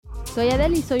Soy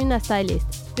Adele y soy una stylist.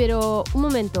 Pero, un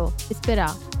momento,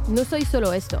 espera, no soy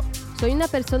solo esto. Soy una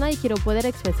persona y quiero poder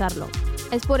expresarlo.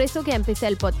 Es por eso que empecé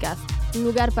el podcast. Un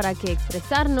lugar para que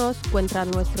expresarnos, contar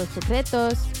nuestros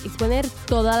secretos, exponer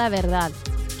toda la verdad.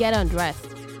 Get Undressed.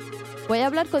 Voy a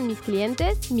hablar con mis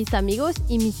clientes, mis amigos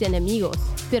y mis enemigos.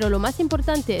 Pero lo más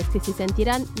importante es que se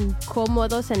sentirán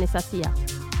incómodos en esa silla.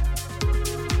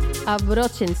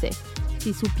 Abróchense.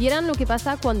 Si supieran lo que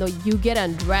pasa cuando you get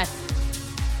undressed.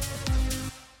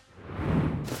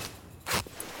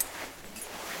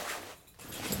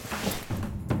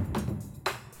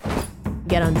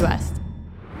 Get Undressed.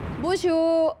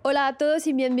 Bonjour, hola a todos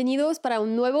y bienvenidos para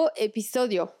un nuevo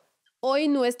episodio. Hoy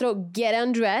nuestro Get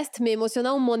Undressed me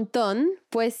emociona un montón,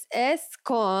 pues es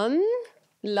con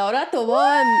Laura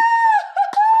Tobón.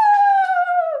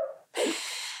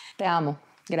 Te amo,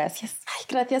 gracias. Ay,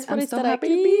 gracias por estar so happy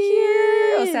aquí. to be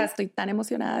here. O sea, estoy tan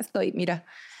emocionada, mira,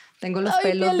 tengo los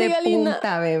pelos de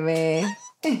punta, bebé.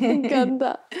 Me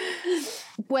encanta.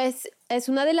 Pues es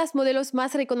una de las modelos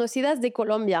más reconocidas de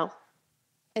Colombia.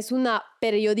 Es una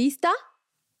periodista,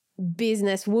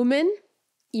 businesswoman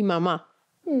y mamá.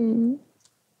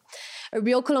 A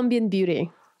real Colombian beauty.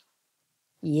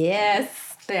 Yes,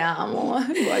 te amo.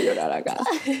 Voy a llorar acá.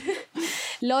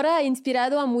 Laura ha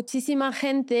inspirado a muchísima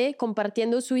gente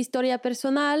compartiendo su historia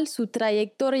personal, su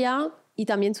trayectoria y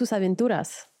también sus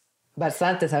aventuras.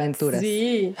 Bastantes aventuras.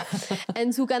 Sí.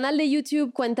 En su canal de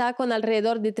YouTube cuenta con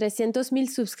alrededor de 300,000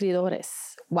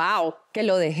 suscriptores. ¡Wow! Que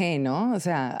lo dejé, ¿no? O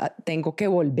sea, tengo que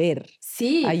volver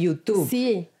a YouTube.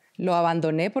 Sí. Lo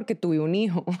abandoné porque tuve un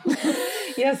hijo.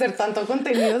 Y hacer tanto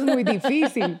contenido es muy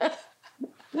difícil.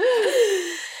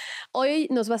 Hoy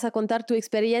nos vas a contar tu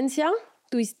experiencia,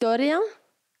 tu historia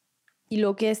y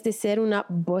lo que es de ser una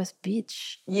boss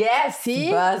bitch. Yes, ¿Sí?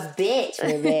 boss bitch,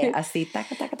 bebé. Así,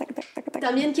 taca, taca, taca, taca, taca.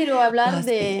 También quiero hablar Boss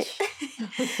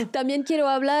También quiero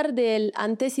hablar del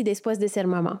antes y después de ser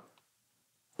mamá.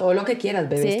 Todo lo que quieras,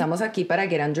 bebé. ¿Sí? Estamos aquí para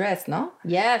get undressed, ¿no?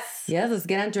 Yes. Yes, let's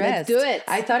get undressed. Let's do it.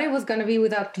 I thought it was going to be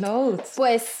without clothes.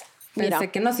 Pues, mira.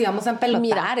 Pensé que nos íbamos a empelotar,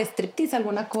 Mira. striptease,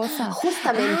 alguna cosa.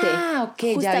 Justamente. Ah,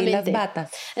 ok, ya vi las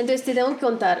batas. Entonces te tengo que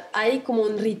contar, hay como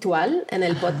un ritual en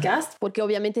el podcast, porque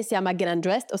obviamente se llama Get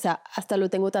Undressed, o sea, hasta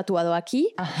lo tengo tatuado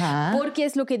aquí. Ajá. Porque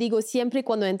es lo que digo siempre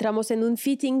cuando entramos en un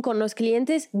fitting con los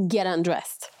clientes, Get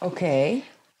Undressed. Ok.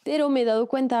 Pero me he dado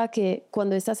cuenta que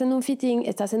cuando estás en un fitting,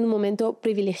 estás en un momento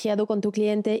privilegiado con tu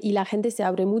cliente y la gente se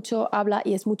abre mucho, habla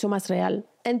y es mucho más real.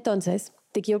 Entonces,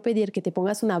 te quiero pedir que te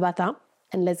pongas una bata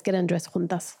en Let's Get Undressed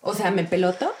juntas. O sea, ¿me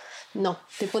peloto? No,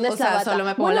 te pones O la sea, bata. solo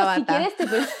me pongo la bata. Si quieres, te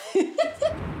pones...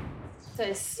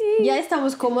 Entonces, ¿ya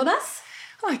estamos cómodas?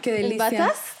 Ay, qué delicia. ¿En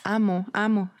batas? Amo,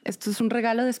 amo. ¿Esto es un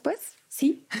regalo después?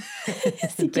 Sí.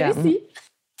 Si quieres, sí.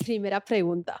 Primera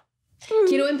pregunta.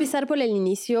 Quiero empezar por el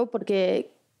inicio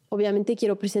porque obviamente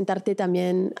quiero presentarte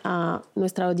también a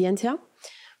nuestra audiencia.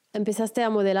 Empezaste a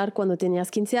modelar cuando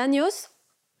tenías 15 años.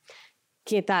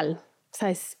 ¿Qué tal?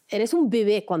 ¿Sabes? Eres un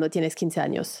bebé cuando tienes 15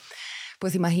 años.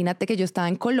 Pues imagínate que yo estaba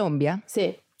en Colombia.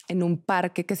 Sí. En un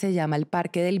parque que se llama el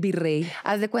Parque del Virrey.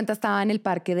 Haz de cuenta, estaba en el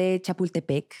parque de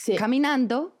Chapultepec, Sí.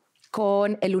 caminando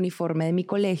con el uniforme de mi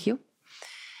colegio.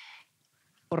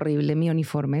 Horrible mi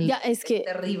uniforme. Ya, es que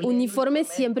uniformes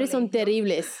siempre son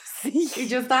terribles. Sí. Y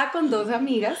yo estaba con dos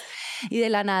amigas y de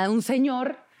la nada un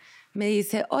señor me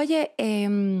dice, oye,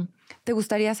 ¿te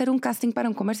gustaría hacer un casting para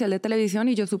un comercial de televisión?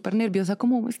 Y yo súper nerviosa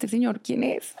como, ¿este señor quién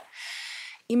es?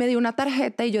 Y me dio una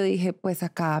tarjeta y yo dije, pues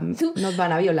acá nos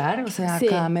van a violar, o sea, Sí.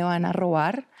 acá me van a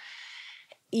robar.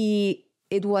 Y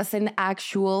it was an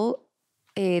actual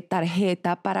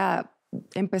tarjeta para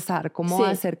empezar como Sí. a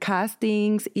hacer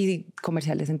castings y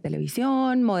comerciales en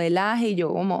televisión, modelaje, y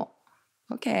yo como,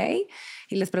 ok.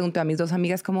 Y les pregunté a mis dos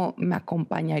amigas como, ¿me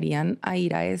acompañarían a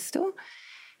ir a esto?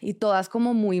 Y todas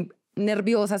como muy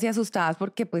nerviosas y asustadas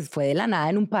porque pues fue de la nada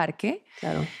en un parque.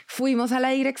 Claro. Fuimos a la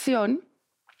dirección,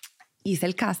 hice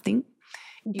el casting.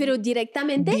 ¿Pero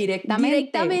directamente?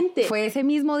 Directamente. Fue ese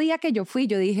mismo día que yo fui.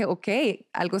 Yo dije, ok,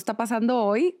 algo está pasando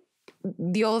hoy.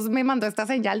 Dios me mandó esta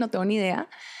señal, no tengo ni idea.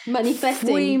 Manifesting.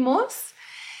 Fuimos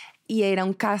y era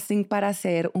un casting para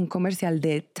hacer un comercial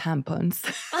de tampons.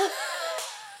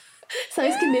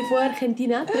 ¿Sabes que me fui a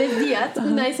Argentina 3 días,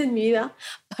 una vez en mi vida,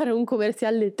 para un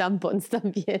comercial de tampons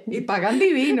también? Y pagan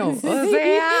divino. Sí, o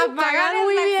sea, pagan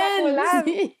muy bien.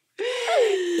 Sí.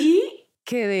 Y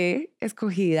quedé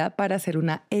escogida para ser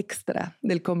una extra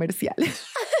del comercial.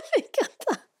 Me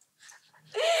encanta.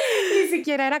 Ni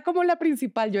siquiera era como la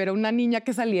principal. Yo era una niña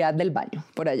que salía del baño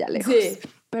por allá lejos. Sí.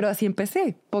 Pero así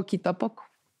empecé, poquito a poco.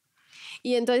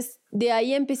 Y entonces, de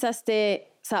ahí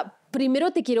empezaste, o sea,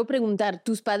 Primero te quiero preguntar,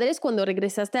 ¿tus padres cuando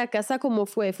regresaste a casa cómo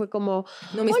fue? Fue como,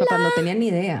 No, mis papás no tenían ni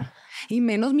idea. Y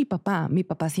menos mi papá. Mi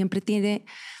papá siempre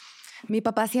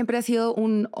ha sido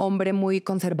un hombre muy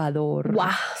conservador. Wow.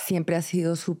 Siempre ha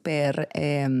sido súper,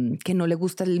 que no le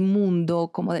gusta el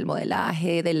mundo como del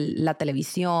modelaje, de la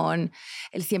televisión.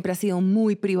 Él siempre ha sido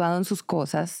muy privado en sus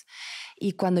cosas.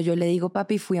 Y cuando yo le digo,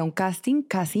 papi, fui a un casting,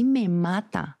 casi me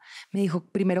mata. Me dijo,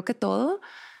 primero que todo,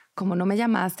 ¿cómo no me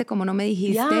llamaste? ¿Cómo no me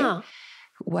dijiste? Yeah.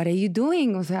 What are you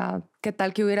doing? O sea, ¿qué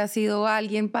tal que hubiera sido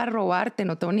alguien para robarte?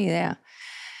 No tengo ni idea.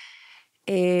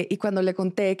 Y cuando le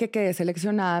conté que quedé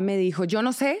seleccionada, me dijo, yo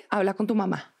no sé, habla con tu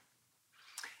mamá.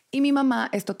 Y mi mamá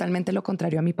es totalmente lo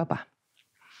contrario a mi papá.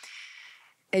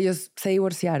 Ellos se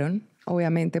divorciaron,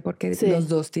 obviamente, porque los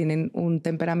dos tienen un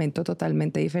temperamento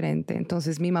totalmente diferente.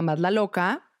 Entonces, mi mamá es la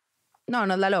loca. No,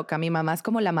 no es la loca. Mi mamá es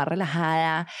como la más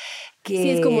relajada. Que sí,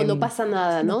 es como no pasa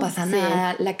nada, ¿no? No pasa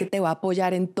nada. La que te va a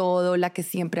apoyar en todo. La que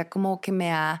siempre como que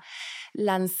me ha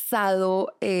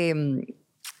lanzado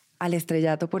al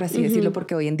estrellato, por así decirlo,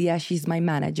 porque hoy en día she's my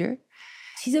manager.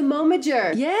 She's a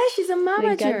momager. Yeah, she's a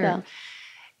manager. Me encanta.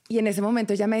 Y en ese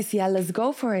momento ella me decía, let's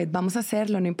go for it, vamos a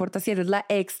hacerlo. No importa si eres la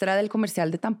extra del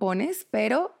comercial de tampones,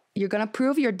 pero you're gonna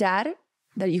prove your dad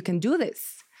that you can do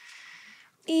this.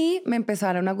 Y me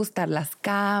empezaron a gustar las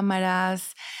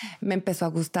cámaras, me empezó a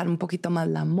gustar un poquito más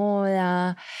la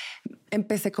moda,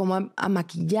 empecé como a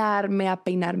maquillarme, a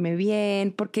peinarme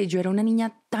bien, porque yo era una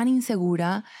niña tan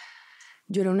insegura.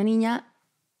 Yo era una niña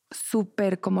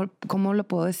súper, ¿cómo lo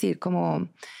puedo decir? Como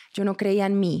yo no creía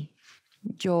en mí.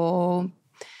 Yo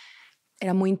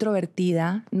era muy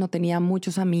introvertida, no tenía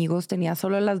muchos amigos, tenía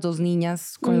solo las 2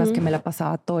 niñas con las que me la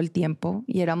pasaba todo el tiempo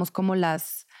y éramos como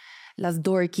las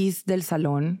dorkies del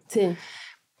salón. Sí.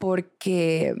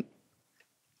 Porque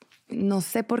no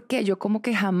sé por qué, yo como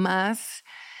que jamás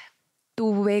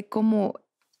tuve como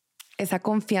esa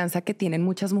confianza que tienen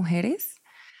muchas mujeres.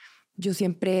 Yo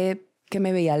siempre que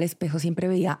me veía al espejo, siempre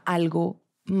veía algo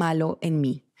malo en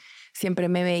mí. Siempre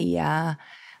me veía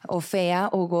o fea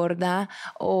o gorda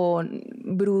o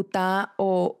bruta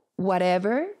o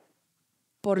whatever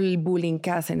por el bullying que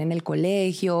hacen en el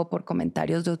colegio, por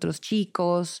comentarios de otros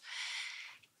chicos.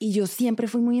 Y yo siempre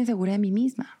fui muy insegura de mí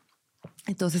misma.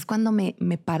 Entonces, cuando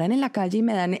me paran en la calle y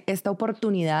me dan esta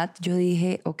oportunidad, yo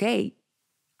dije, ok,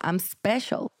 I'm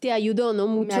special. Te ayudó, ¿no?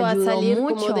 Mucho a salir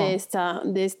como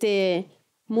de este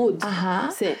mood.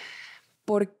 Ajá. Sí.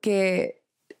 Porque,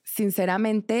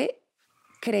 sinceramente,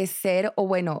 crecer o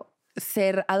bueno,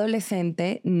 ser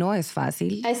adolescente no es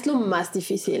fácil. Es lo más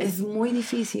difícil. Es muy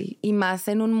difícil. Y más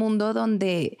en un mundo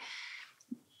donde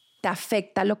te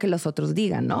afecta lo que los otros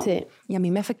digan, ¿no? Sí. Y a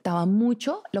mí me afectaba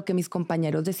mucho lo que mis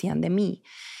compañeros decían de mí.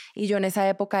 Y yo en esa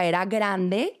época era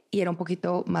grande y era un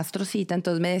poquito más trocita,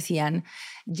 entonces me decían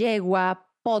yegua,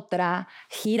 potra,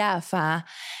 jirafa,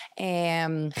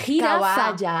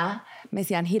 caballa, me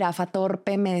decían jirafa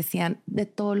torpe, me decían de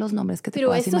todos los nombres que te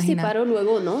puedas imaginar. Pero esto se paró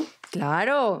luego, ¿no?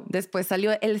 Claro, después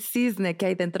salió el cisne que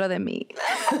hay dentro de mí.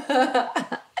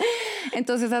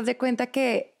 Entonces, haz de cuenta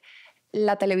que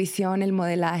la televisión, el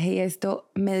modelaje y esto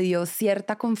me dio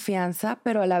cierta confianza,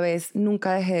 pero a la vez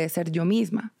nunca dejé de ser yo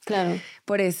misma. Claro.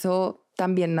 Por eso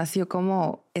también nació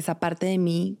como esa parte de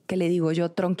mí que le digo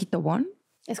yo Tronqui Tobón.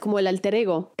 Es como el alter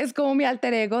ego. Es como mi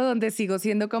alter ego donde sigo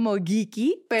siendo como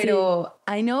geeky, pero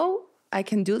sí. I know I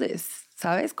can do this,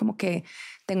 ¿sabes? Como que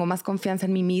tengo más confianza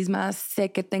en mí misma,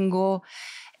 sé que tengo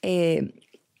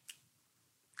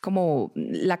como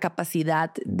la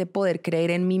capacidad de poder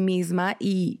creer en mí misma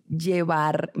y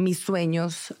llevar mis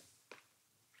sueños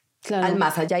al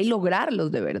más allá y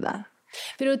lograrlos de verdad.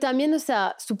 Pero también, o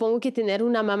sea, supongo que tener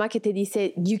una mamá que te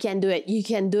dice you can do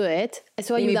it,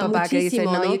 eso ayuda muchísimo, y mi papá muchísimo, que dice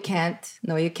 ¿no?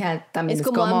 No, you can't, también es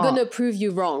como I'm gonna prove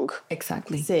you wrong.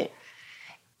 Exactly. Sí.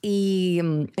 Y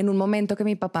en un momento que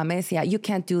mi papá me decía, you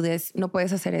can't do this, no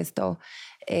puedes hacer esto,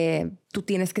 tú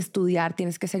tienes que estudiar,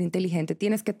 tienes que ser inteligente,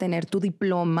 tienes que tener tu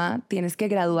diploma, tienes que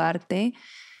graduarte,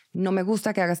 no me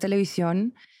gusta que hagas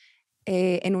televisión.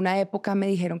 En una época me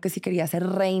dijeron que si quería ser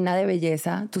reina de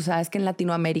belleza, tú sabes que en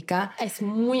Latinoamérica es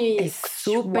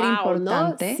súper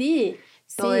importante, ¿no? Sí,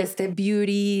 todo este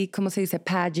beauty, ¿cómo se dice?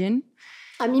 Pageant.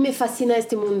 A mí me fascina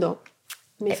este mundo,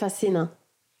 me fascina.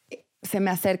 Se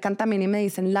me acercan también y me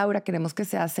dicen, Laura, queremos que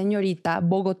seas señorita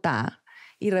Bogotá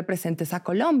y representes a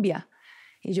Colombia.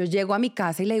 Y yo llego a mi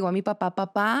casa y le digo a mi papá,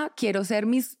 papá, quiero ser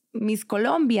Miss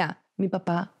Colombia. Mi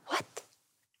papá, what?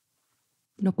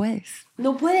 No puedes.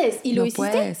 No puedes. ¿Y lo no hiciste?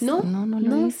 Puedes. No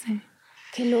lo hice.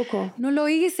 Qué loco. No lo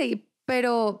hice,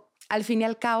 pero al fin y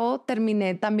al cabo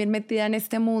terminé también metida en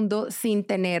este mundo sin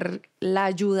tener la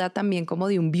ayuda también como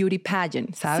de un beauty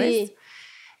pageant, ¿sabes? Sí.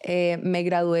 Me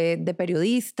gradué de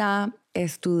periodista,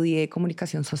 estudié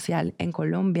comunicación social en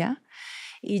Colombia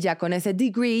y ya con ese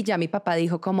degree ya mi papá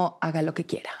dijo como haga lo que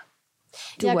quiera.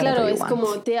 Ya claro, es como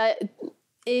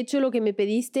he hecho lo que me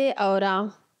pediste,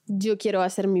 ahora yo quiero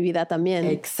hacer mi vida también.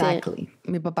 Exactly.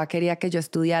 Sí. Mi papá quería que yo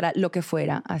estudiara lo que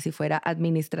fuera, así fuera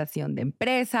administración de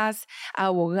empresas,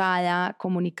 abogada,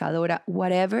 comunicadora,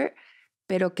 whatever,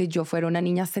 pero que yo fuera una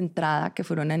niña centrada, que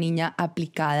fuera una niña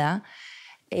aplicada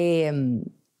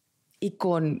y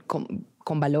con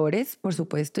valores, por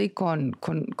supuesto, y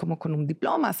como con un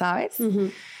diploma, ¿sabes?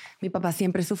 Uh-huh. Mi papá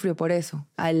siempre sufrió por eso.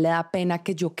 A él le da pena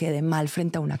que yo quede mal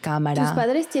frente a una cámara. ¿Tus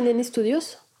padres tienen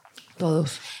estudios?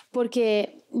 Todos.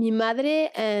 Porque mi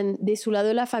madre, de su lado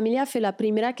de la familia, fue la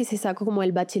primera que se sacó como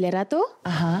el bachillerato.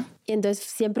 Ajá. Y entonces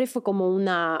siempre fue como un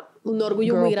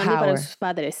orgullo muy grande para sus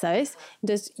padres, ¿sabes?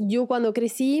 Entonces yo cuando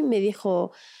crecí me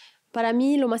dijo, para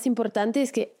mí lo más importante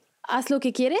es que haz lo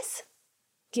que quieres,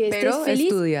 que estés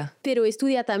feliz, pero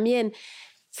estudia también.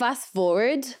 Fast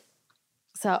forward,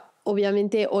 o sea,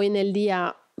 obviamente hoy en el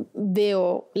día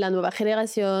veo la nueva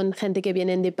generación, gente que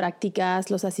vienen de prácticas,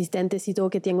 los asistentes y todo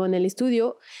que tengo en el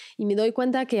estudio, y me doy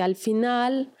cuenta que al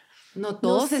final no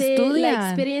todos estudian. La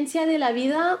experiencia de la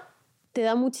vida te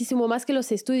da muchísimo más que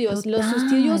los estudios. Total. Los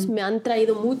estudios me han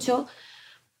traído mucho,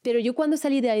 pero yo cuando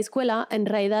salí de la escuela en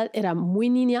realidad era muy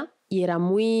niña y era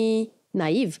muy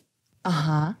naive.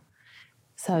 Ajá.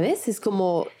 ¿Sabes? Es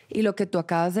como... Y lo que tú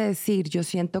acabas de decir, yo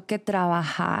siento que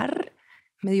trabajar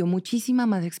me dio muchísima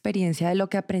más experiencia de lo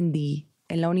que aprendí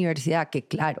en la universidad, que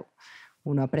claro,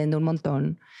 uno aprende un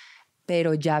montón,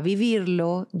 pero ya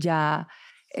vivirlo, ya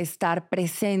estar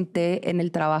presente en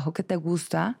el trabajo que te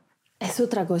gusta... Es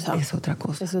otra cosa. Es otra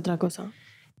cosa. Es otra cosa.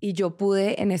 Y yo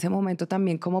pude en ese momento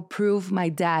también como prove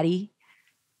my daddy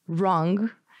wrong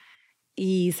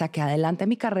y saqué adelante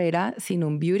mi carrera sin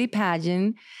un beauty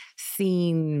pageant,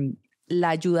 sin la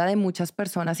ayuda de muchas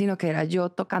personas, sino que era yo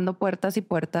tocando puertas y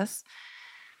puertas.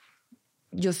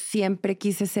 Yo siempre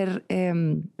quise ser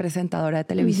presentadora de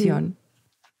televisión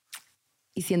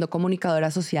y siendo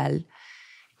comunicadora social,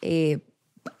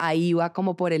 ahí iba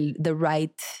como por the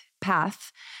right path,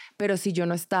 pero si yo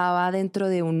no estaba dentro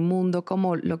de un mundo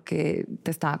como lo que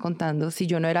te estaba contando, si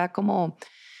yo no era como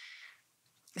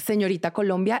señorita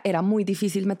Colombia, era muy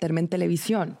difícil meterme en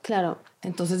televisión. Claro.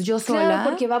 Entonces yo sola... Claro,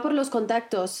 porque va por los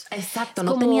contactos. Exacto,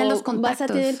 no tenía los contactos. Vas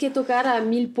a tener que tocar a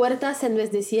 1000 puertas en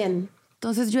vez de 100.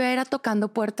 Entonces yo era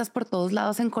tocando puertas por todos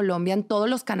lados en Colombia, en todos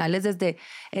los canales, desde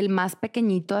el más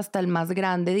pequeñito hasta el más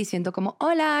grande, diciendo como,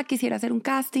 hola, quisiera hacer un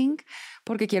casting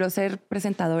porque quiero ser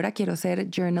presentadora, quiero ser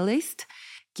journalist,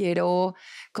 quiero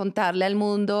contarle al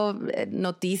mundo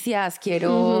noticias,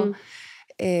 quiero,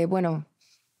 bueno,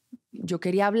 yo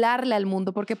quería hablarle al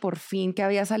mundo porque por fin que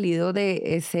había salido de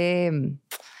ese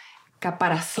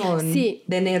caparazón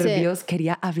de nervios,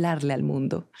 quería hablarle al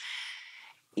mundo.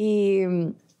 Y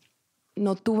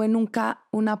no tuve nunca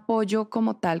un apoyo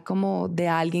como tal, como de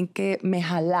alguien que me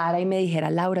jalara y me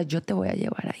dijera, Laura, yo te voy a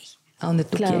llevar ahí, a donde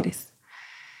tú quieres.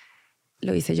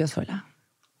 Lo hice yo sola.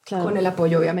 Claro. Con el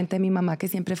apoyo, obviamente, de mi mamá, que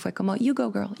siempre fue como, you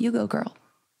go, girl, you go, girl.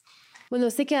 Bueno,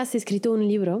 sé que has escrito un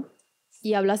libro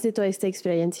y hablas de toda esta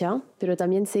experiencia, pero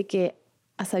también sé que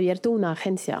has abierto una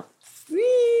agencia. Sí.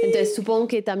 Entonces, supongo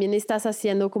que también estás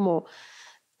haciendo como,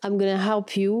 I'm gonna help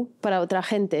you para otra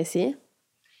gente, ¿sí?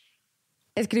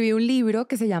 Escribí un libro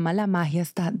que se llama La magia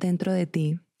está dentro de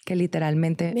ti, que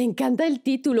literalmente... Me encanta el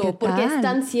título porque es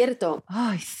tan cierto.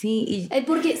 Ay, sí.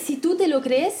 Porque si tú te lo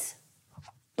crees...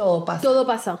 Todo pasa. Todo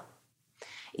pasa.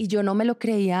 Y yo no me lo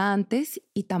creía antes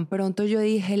y tan pronto yo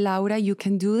dije, Laura, you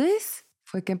can do this,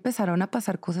 fue que empezaron a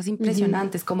pasar cosas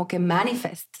impresionantes, como que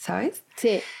manifest, ¿sabes?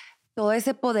 Sí. Todo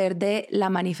ese poder de la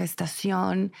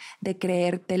manifestación, de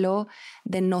creértelo,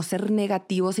 de no ser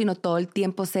negativo, sino todo el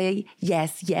tiempo say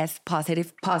yes, yes,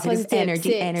 positive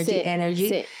energy.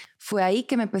 Sí. Fue ahí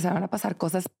que me empezaron a pasar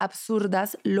cosas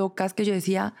absurdas, locas, que yo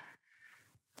decía,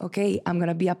 ok, I'm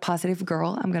gonna be a positive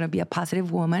girl, I'm gonna be a positive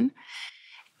woman.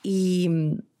 Y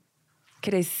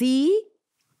crecí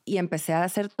y empecé a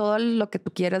hacer todo lo que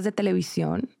tú quieras de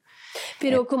televisión.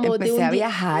 Pero como empecé a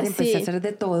viajar, empecé a hacer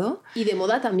de todo. Y de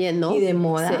moda también, ¿no? Y de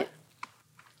moda. Sí.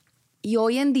 Y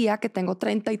hoy en día, que tengo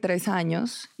 33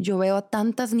 años, yo veo a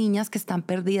tantas niñas que están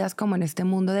perdidas como en este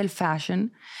mundo del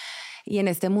fashion y en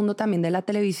este mundo también de la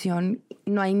televisión.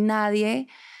 No hay nadie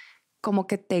como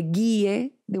que te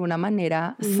guíe de una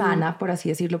manera sana, por así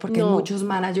decirlo, porque hay muchos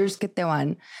managers que te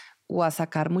van o a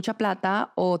sacar mucha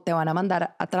plata o te van a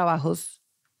mandar a trabajos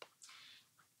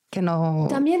que no...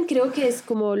 También creo que es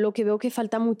como lo que veo que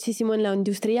falta muchísimo en la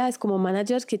industria, es como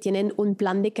managers que tienen un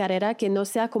plan de carrera que no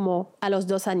sea como a los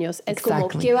 2 años. Es como,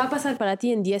 ¿qué va a pasar para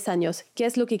ti en 10 años? ¿Qué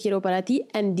es lo que quiero para ti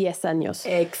en 10 años?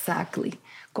 Exactly.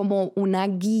 Como una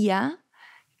guía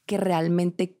que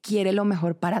realmente quiere lo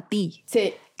mejor para ti.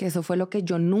 Sí. Que eso fue lo que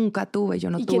yo nunca tuve. Yo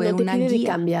no y tuve que no te una pide guía. de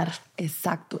cambiar.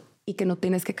 Exacto. Y que no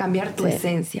tienes que cambiar tu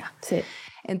esencia. Sí.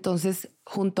 Entonces,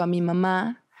 junto a mi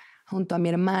mamá, junto a mi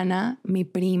hermana, mi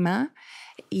prima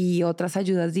y otras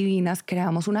ayudas divinas,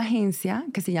 creamos una agencia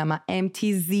que se llama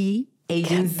MTZ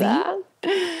Agency.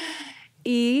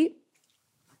 Y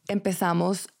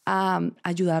empezamos a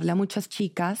ayudarle a muchas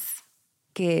chicas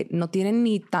que no tienen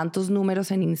ni tantos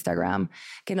números en Instagram,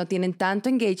 que no tienen tanto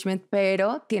engagement,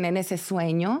 pero tienen ese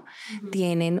sueño,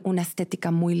 tienen una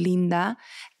estética muy linda,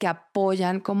 que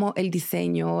apoyan como el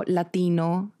diseño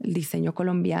latino, el diseño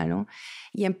colombiano,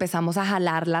 y empezamos a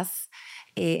jalarlas,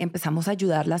 empezamos a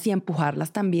ayudarlas y a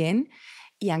empujarlas también,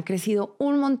 y han crecido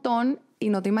un montón, y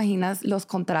no te imaginas los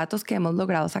contratos que hemos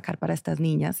logrado sacar para estas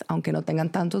niñas, aunque no tengan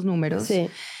tantos números. Sí.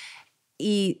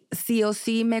 Y sí o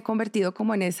sí me he convertido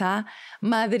como en esa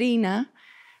madrina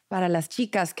para las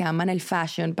chicas que aman el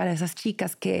fashion, para esas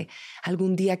chicas que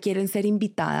algún día quieren ser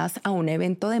invitadas a un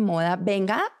evento de moda.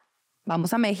 Venga,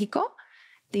 vamos a México,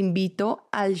 te invito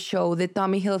al show de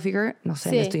Tommy Hilfiger. No sé,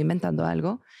 me estoy inventando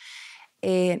algo.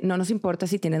 No nos importa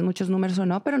si tienes muchos números o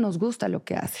no, pero nos gusta lo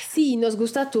que haces. Sí, nos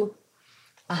gusta tú.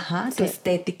 Ajá, tu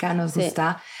estética, nos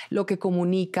gusta lo que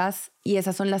comunicas. Y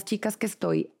esas son las chicas que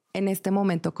estoy en este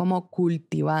momento como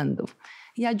cultivando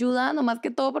y ayudando más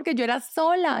que todo porque yo era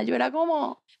sola, yo era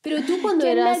como... Pero tú cuando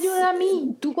 ¿quién eras... me ayuda a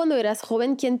mí? Tú cuando eras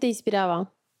joven, ¿quién te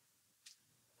inspiraba?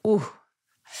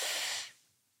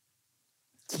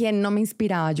 ¿Quién no me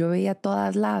inspiraba? Yo veía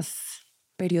todas las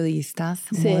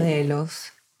periodistas,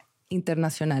 modelos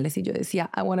internacionales y yo decía,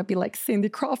 I want to be like Cindy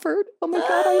Crawford. Oh my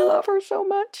God, I love her so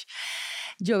much.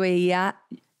 Yo veía,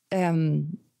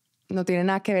 no tiene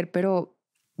nada que ver, pero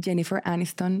Jennifer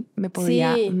Aniston me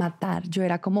podía matar. Yo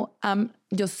era como,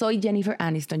 yo soy Jennifer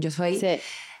Aniston, yo soy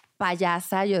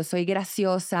payasa, yo soy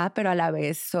graciosa, pero a la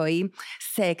vez soy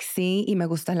sexy y me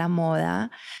gusta la moda.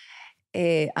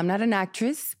 I'm not an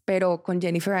actress, pero con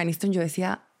Jennifer Aniston yo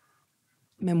decía,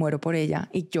 me muero por ella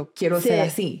y yo quiero ser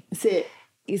así. Sí.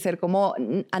 Y ser como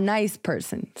a nice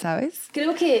person, ¿sabes?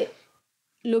 Creo que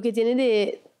lo que tiene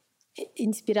de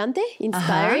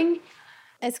inspiring,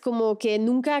 es como que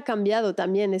nunca ha cambiado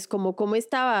también. Es como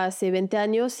estaba hace 20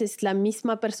 años, es la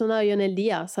misma persona hoy en el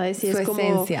día, ¿sabes? Y su es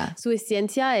esencia. Como, su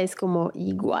esencia es como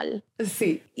igual.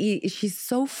 Sí. Y she's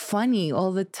so funny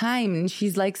all the time. And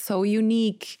she's like so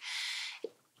unique.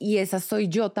 Y esa soy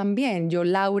yo también. Yo,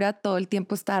 Laura, todo el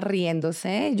tiempo está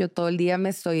riéndose. Yo todo el día me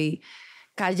estoy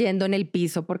cayendo en el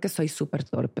piso porque soy súper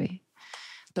torpe.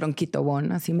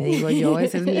 Tronquitobón, así me digo yo.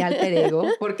 Ese es mi alter ego.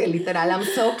 Porque literal, I'm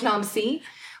so clumsy.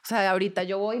 O sea, ahorita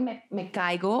yo voy, me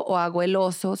caigo o hago el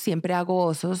oso. Siempre hago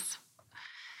osos.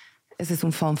 Ese es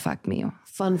un fun fact mío.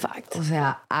 Fun fact. O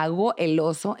sea, hago el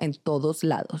oso en todos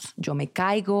lados. Yo me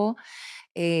caigo,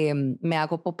 me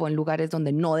hago popó en lugares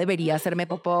donde no debería hacerme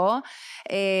popó.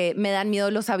 Me dan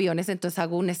miedo los aviones, entonces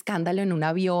hago un escándalo en un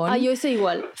avión. Ah, yo soy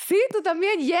igual. Sí, tú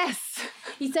también, yes.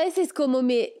 Y sabes, es como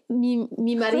mi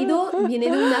marido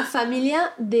viene de una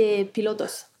familia de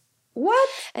pilotos. What?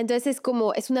 Entonces es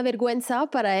como, es una vergüenza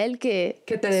para él que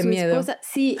te dé su miedo. Esposa,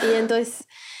 sí, y entonces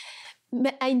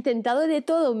me ha intentado de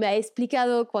todo, me ha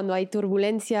explicado cuando hay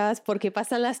turbulencias, porque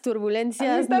pasan las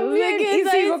turbulencias. A mí también, no sé qué,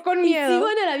 y sigo con miedo. Y sigo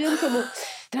en el avión como,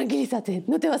 tranquilízate,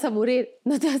 no te vas a morir,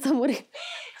 no te vas a morir.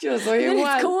 Yo soy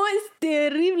igual. Es como, es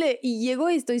terrible. Y llego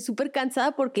y estoy súper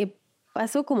cansada porque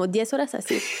paso como 10 horas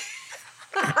así.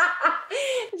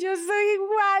 Yo soy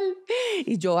igual.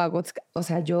 Y yo hago, o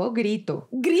sea, yo grito.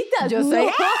 ¿Gritas? Yo soy...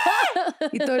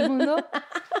 Y todo el mundo,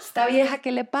 esta vieja,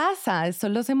 ¿qué le pasa?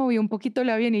 Solo se movió un poquito el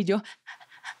avión y yo...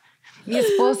 Mi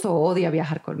esposo odia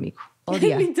viajar conmigo.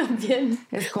 Odia. A mí también.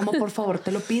 Es como, por favor,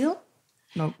 te lo pido.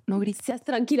 No grites. Seas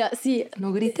tranquila, sí.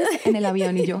 No grites en el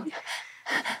avión y yo...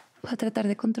 Voy a tratar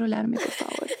de controlarme, por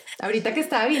favor. Ahorita que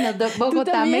estaba viniendo de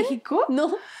Bogotá, México...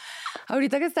 No.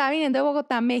 Ahorita que estaba viniendo de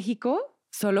Bogotá, México...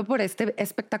 Solo por este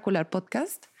espectacular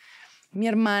podcast, mi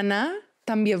hermana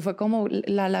también fue como,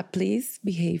 Lala, please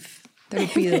behave, te lo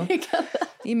pido.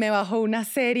 Y me bajó una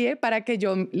serie para que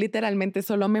yo literalmente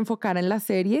solo me enfocara en la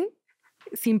serie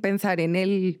sin pensar en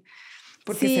el...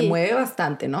 Porque se mueve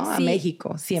bastante, ¿no? A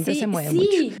México, siempre se mueve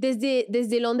mucho. Sí,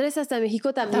 desde Londres hasta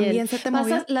México también. ¿También se te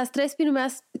movió? Pasas las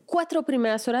 4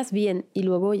 primeras horas bien y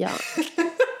luego ya...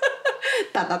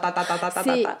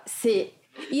 Sí.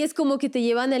 Y es como que te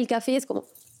llevan el café, es como...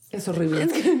 Es horrible.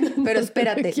 Pero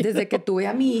espérate, desde que tuve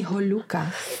a mi hijo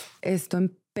Lucca, esto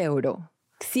empeoró.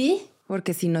 ¿Sí?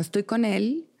 Porque si no estoy con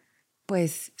él,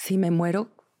 pues si me muero,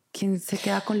 ¿quién se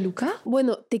queda con Lucca?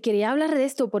 Bueno, te quería hablar de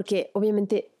esto porque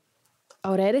obviamente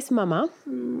ahora eres mamá.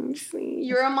 Sí.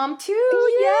 You're a mom too.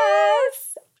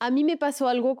 Yes. A mí me pasó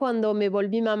algo cuando me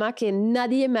volví mamá que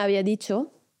nadie me había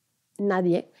dicho.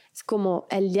 Nadie. Es como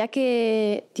el día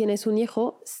que tienes un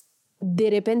hijo,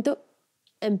 de repente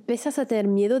empiezas a tener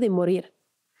miedo de morir.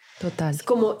 Total. Es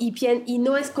como, y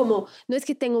no es como, no es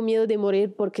que tengo miedo de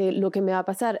morir porque lo que me va a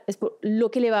pasar, es por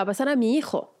lo que le va a pasar a mi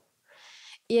hijo.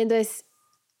 Y entonces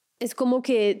es como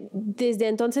que desde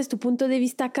entonces tu punto de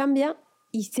vista cambia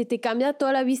y se te cambia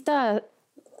toda la vista,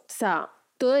 o sea,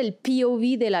 todo el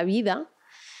POV de la vida.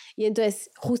 Y entonces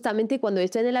justamente cuando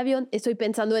estoy en el avión estoy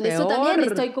pensando en eso también.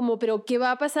 Estoy como, ¿pero qué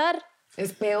va a pasar?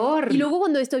 Es peor. Y luego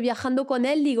cuando estoy viajando con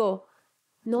él digo,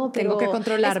 no, pero tengo que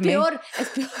controlarme. Es peor.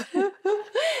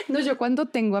 No, yo cuando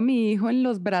tengo a mi hijo en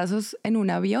los brazos en un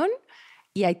avión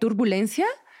y hay turbulencia,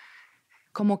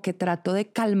 como que trato de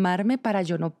calmarme para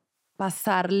yo no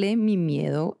pasarle mi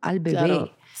miedo al bebé.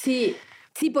 Claro. Sí,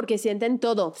 sí, porque sienten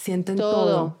todo. Sienten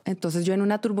todo. Entonces yo en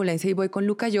una turbulencia y voy con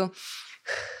Lucca, yo...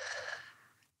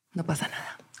 No pasa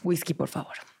nada. Whisky, por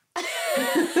favor.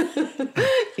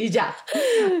 Y ya.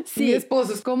 Sí. Mi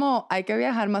esposo es como, hay que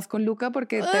viajar más con Lucca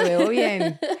porque te veo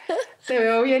bien. Te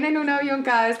veo bien en un avión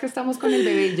cada vez que estamos con el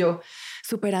bebé y yo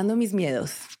superando mis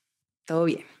miedos. Todo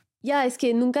bien. Ya, es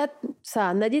que nunca, o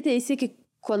sea, nadie te dice que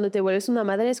cuando te vuelves una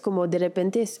madre es como de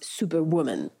repente es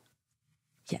superwoman.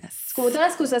 Yes. Como todas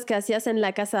las cosas que hacías en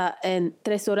la casa en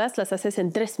 3 horas, las haces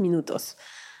en 3 minutos.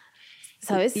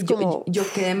 ¿Sabes? Y como... yo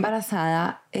quedé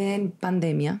embarazada en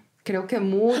pandemia. Creo que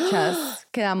muchas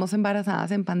quedamos embarazadas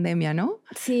en pandemia, ¿no?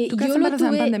 Sí, ¿Tú quedaste yo lo embarazada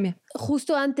tuve en pandemia?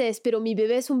 justo antes, pero mi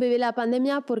bebé es un bebé de la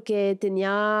pandemia porque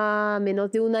tenía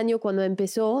menos de 1 año cuando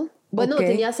empezó. Bueno,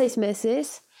 tenía 6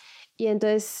 meses y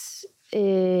entonces,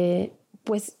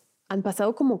 pues han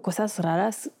pasado como cosas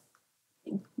raras,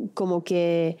 como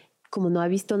no ha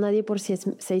visto nadie por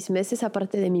 6 meses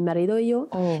aparte de mi marido y yo.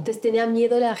 Entonces tenía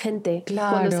miedo de la gente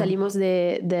cuando salimos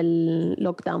del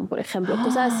lockdown, por ejemplo,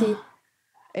 cosas así.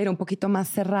 Era un poquito más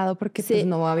cerrado porque pues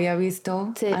no había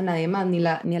visto a nadie más, ni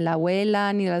a la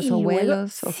abuela, ni a los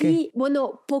abuelos. Luego, sí,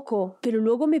 bueno, poco, pero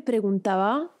luego me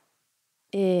preguntaba,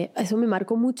 eso me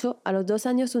marcó mucho, a los 2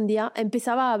 años un día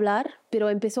empezaba a hablar, pero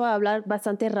empezó a hablar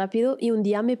bastante rápido y un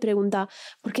día me pregunta,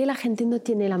 ¿por qué la gente no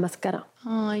tiene la máscara?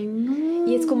 Ay, no.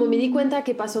 Y es como me di cuenta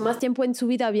que pasó más tiempo en su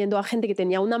vida viendo a gente que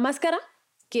tenía una máscara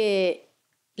que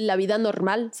la vida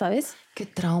normal, ¿sabes? Qué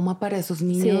trauma para esos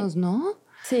niños, ¿no?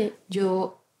 Sí.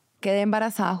 Yo quedé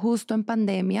embarazada justo en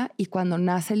pandemia y cuando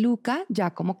nace Lucca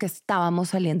ya como que estábamos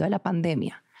saliendo de la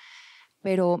pandemia.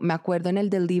 Pero me acuerdo en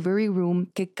el delivery room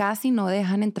que casi no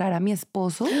dejan entrar a mi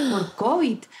esposo por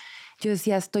COVID. Yo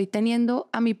decía, estoy teniendo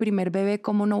a mi primer bebé,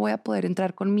 ¿cómo no voy a poder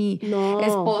entrar con mi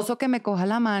esposo que me coja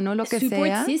la mano, lo que sea?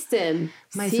 Support system.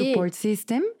 My support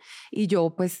system. Y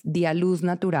yo pues di a luz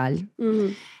natural.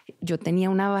 Yo tenía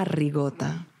una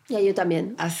barrigota. Ya, yo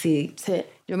también. Así. Sí.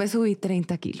 Yo me subí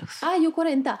 30 kilos. Ah, yo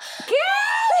 40. ¿Qué?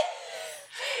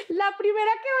 La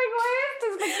primera que oigo esto,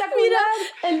 espectacular.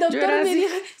 Mira, el doctor me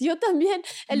dijo, yo también,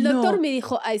 el doctor me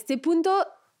dijo, a este punto,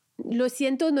 lo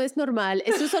siento, no es normal.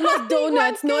 Esos son los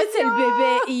donuts, no es el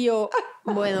bebé. Y yo,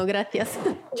 bueno, gracias.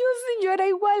 Yo era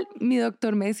igual. Mi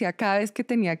doctor me decía cada vez que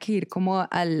tenía que ir como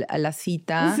a la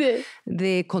cita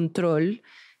de control,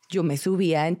 yo me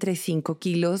subía entre 5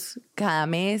 kilos cada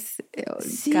mes,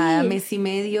 cada mes y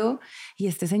medio. Y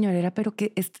este señor era, ¿pero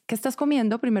qué estás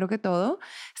comiendo primero que todo?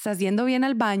 ¿Estás yendo bien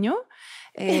al baño?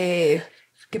 ¿Qué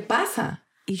pasa?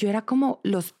 Y yo era como,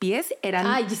 los pies eran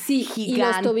gigantes. Y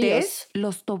los tobillos.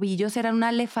 Los tobillos eran una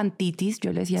elefantitis.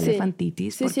 Yo le decía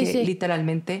elefantitis porque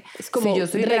literalmente, es como si yo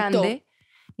soy grande,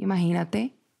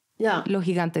 imagínate lo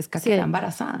gigantesca que era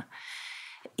embarazada.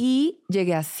 Y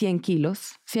llegué a 100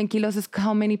 kilos. 100 kilos es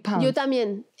how many pounds? Yo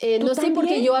también. No sé por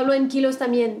qué yo hablo en kilos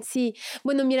también. Sí.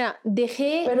 Bueno, mira,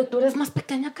 dejé... Pero tú eres más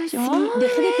pequeña que yo. Sí,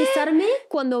 dejé de pesarme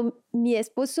cuando mi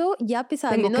esposo ya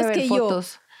pesaba menos que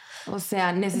fotos. O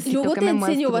sea, necesito luego que me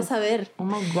muestres. Luego te enseño, vas a ver. Oh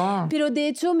my God. Pero de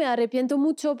hecho me arrepiento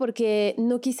mucho porque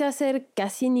no quise hacer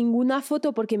casi ninguna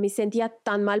foto porque me sentía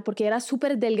tan mal, porque era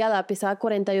súper delgada, pesaba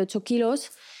 48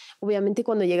 kilos. Obviamente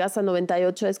cuando llegas a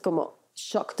 98 es como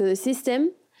shock to the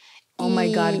system. Oh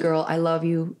my God, girl, I love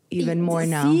you even more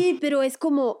now. Sí, pero es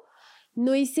como,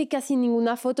 no hice casi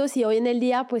ninguna foto y hoy en el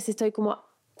día pues estoy como,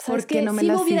 ¿sabes qué? No me sí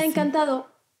las me hubiera hice. encantado,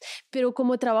 pero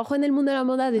como trabajo en el mundo de la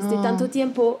moda desde tanto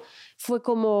tiempo,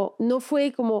 no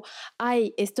fue como,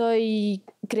 ay, estoy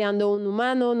creando un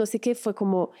humano, no sé qué, fue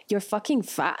como, you're fucking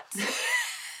fat,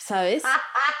 ¿sabes?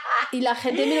 Y la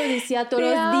gente me lo decía todos Te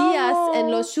los días amo.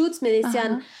 en los shoots, me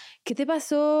decían, Ajá. ¿qué te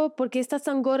pasó? ¿Por qué estás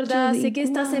tan gorda? Yo Sé que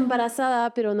digo, estás wow.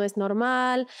 embarazada, pero no es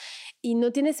normal. Y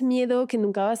no tienes miedo que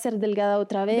nunca vas a ser delgada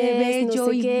otra vez, Bebé, no yo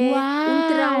sé qué.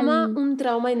 igual. Un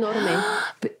trauma enorme.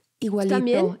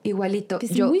 ¿También? Igualito.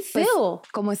 Es Yo, muy pues, feo.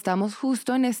 como estamos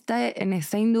justo en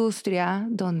esta industria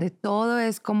donde todo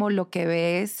es como lo que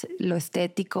ves, lo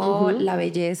estético, la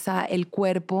belleza, el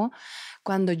cuerpo,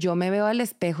 cuando yo me veo al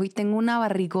espejo y tengo una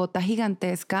barrigota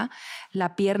gigantesca,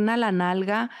 la pierna, la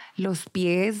nalga, los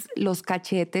pies, los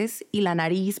cachetes y la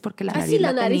nariz, porque la nariz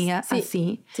la tenía sí.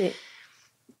 así. Sí.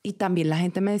 Y también la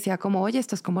gente me decía como, oye,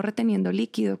 estás como reteniendo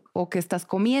líquido o que estás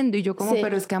comiendo. Y yo como, Sí.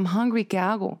 pero es que I'm hungry, ¿qué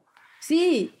hago?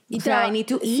 Sí, O sea, I need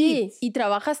to eat. Sí, y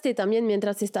trabajaste también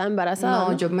mientras estaba embarazada,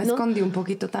 ¿no? No, yo me escondí un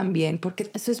poquito también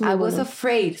porque Eso es muy I was bueno.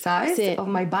 afraid, ¿sabes? Sí. Of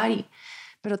my body.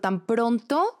 Pero tan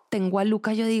pronto tengo a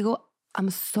Lucca, yo digo,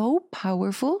 I'm so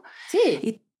powerful. Sí.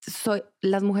 Y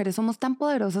las mujeres somos tan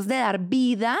poderosas de dar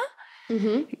vida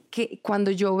que cuando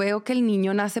yo veo que el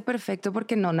niño nace perfecto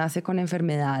porque no nace con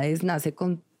enfermedades, nace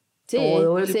con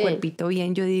todo el cuerpito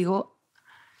bien, yo digo,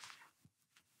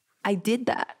 I did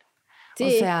that. Sí. O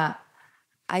sea,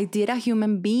 I did a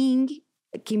human being.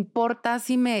 ¿Qué importa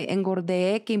si me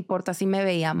engordé? ¿Qué importa si me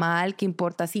veía mal? ¿Qué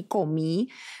importa si comí?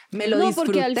 Me lo disfruté. No,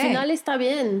 porque al final está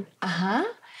bien. Ajá.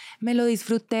 Me lo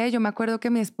disfruté. Yo me acuerdo que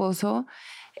mi esposo,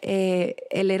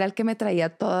 él era el que me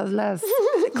traía todas las,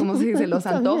 ¿cómo se dice? Los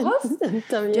antojos.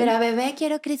 También. Yo era, bebé,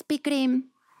 quiero Krispy Kreme.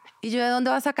 Y yo, ¿de dónde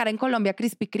vas a sacar en Colombia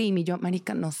Krispy Kreme? Y yo,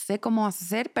 marica, no sé cómo vas a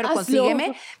hacer, pero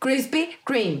consígueme Krispy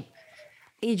Kreme.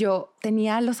 Y yo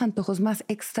tenía los antojos más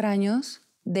extraños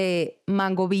de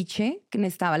mango biche, que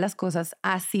necesitaba las cosas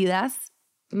ácidas.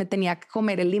 Me tenía que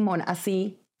comer el limón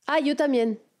así. Ah, yo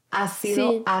también.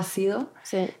 Ácido.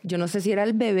 Sí. Yo no sé si era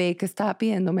el bebé que estaba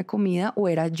pidiéndome comida o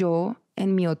era yo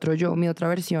en mi otra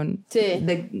versión. Sí.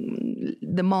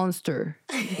 The monster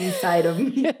inside of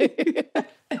me.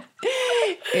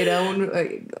 Era un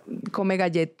come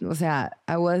gallet. O sea,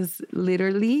 I was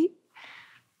literally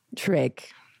Shrek.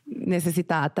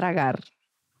 Necesitaba tragar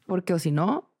porque o si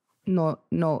no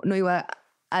iba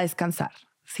a descansar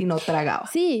si no tragaba.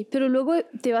 Sí, pero luego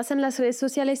te vas en las redes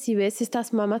sociales y ves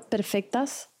estas mamás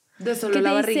perfectas. De solo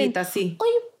la barriguita, sí.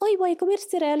 Hoy voy a comer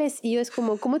cereales. Y yo es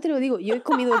como, ¿cómo te lo digo? Yo he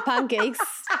comido pancakes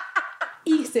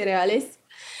y cereales,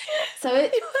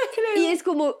 ¿sabes? Y es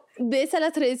como, ves a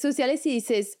las redes sociales y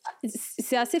dices,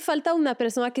 se hace falta una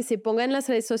persona que se ponga en las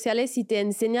redes sociales y te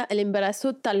enseña el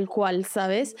embarazo tal cual,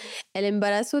 ¿sabes? El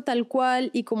embarazo tal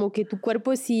cual y como que tu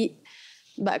cuerpo sí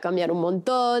va a cambiar un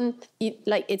montón y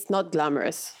like it's not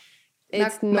glamorous.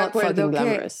 It's Me not acuerdo fucking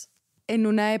glamorous. Que en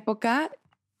una época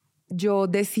yo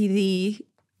decidí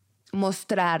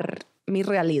mostrar mi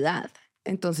realidad.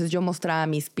 Entonces yo mostraba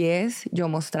mis pies, yo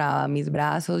mostraba mis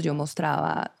brazos, yo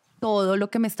mostraba todo lo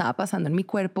que me estaba pasando en mi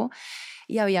cuerpo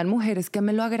y habían mujeres que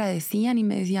me lo agradecían y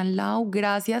me decían, Lau,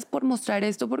 gracias por mostrar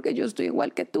esto porque yo estoy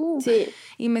igual que tú. Sí.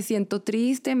 Y me siento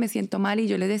triste, me siento mal y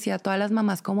yo les decía a todas las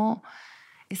mamás como,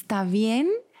 está bien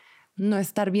no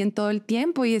estar bien todo el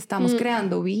tiempo y estamos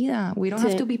creando vida. We don't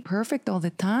have to be perfect all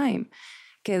the time.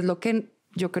 Que es lo que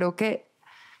yo creo que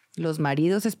los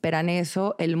maridos esperan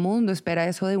eso, el mundo espera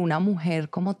eso de una mujer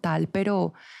como tal,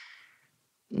 pero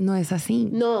no es así.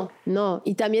 No.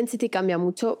 Y también se te cambia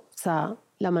mucho, o sea,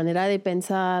 la manera de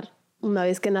pensar una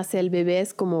vez que nace el bebé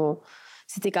es como,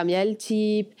 se te cambia el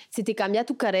chip, se te cambia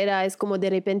tu carrera, es como de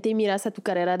repente miras a tu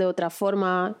carrera de otra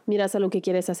forma, miras a lo que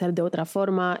quieres hacer de otra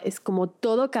forma, es como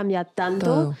todo cambia tanto,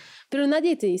 Todo. Pero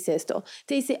nadie te dice esto.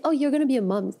 Te dice, oh, you're gonna be a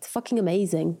mom, it's fucking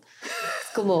amazing.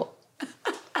 Es como,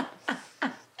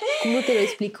 ¿cómo te lo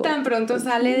explico? Tan pronto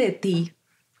sale de ti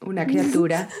una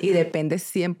criatura y depende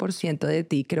 100% de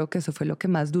ti. Creo que eso fue lo que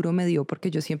más duro me dio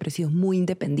porque yo siempre he sido muy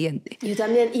independiente. Yo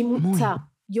también, y o sea,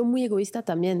 yo muy egoísta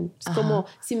también. Es como,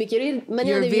 si me quiero ir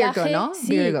mañana de viaje... Virgo, ¿no?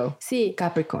 Sí, Virgo. Sí.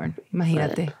 Capricorn,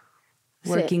 imagínate.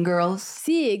 Bueno, Working girls.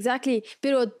 Sí, exactly.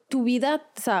 Pero tu vida,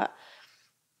 o sea,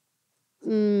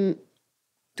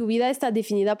 tu vida está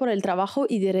definida por el trabajo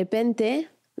y de repente,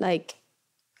 like,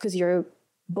 because you're a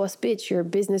boss bitch, you're a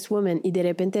businesswoman, y de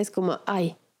repente es como,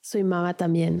 ay, soy mamá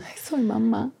también. Ay, soy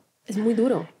mamá. Es muy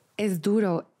duro. Es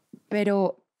duro,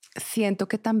 pero siento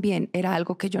que también era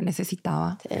algo que yo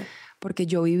necesitaba. Sí. Porque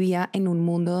yo vivía en un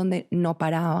mundo donde no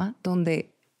paraba,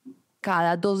 donde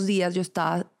cada 2 días yo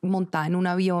estaba montada en un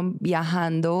avión,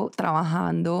 viajando,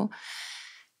 trabajando,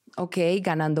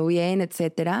 ganando bien,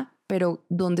 etcétera. Pero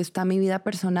 ¿dónde está mi vida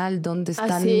personal? ¿Dónde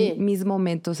están mis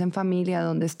momentos en familia?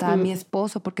 ¿Dónde está mi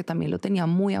esposo? Porque también lo tenía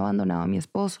muy abandonado a mi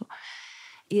esposo.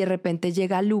 Y de repente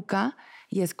llega Lucca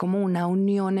y es como una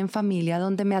unión en familia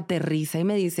donde me aterriza y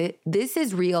me dice, this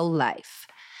is real life.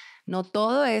 No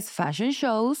todo es fashion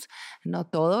shows, no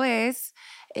todo es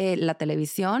la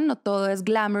televisión, no todo es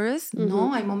glamorous.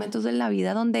 No, hay momentos en la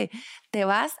vida donde te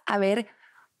vas a ver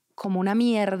como una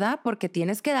mierda porque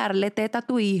tienes que darle teta a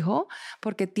tu hijo,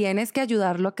 porque tienes que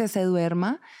ayudarlo a que se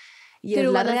duerma. Y pero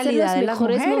es la van a ser realidad los de las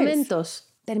mejores mujeres.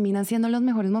 momentos. Terminan siendo los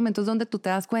mejores momentos donde tú te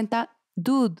das cuenta,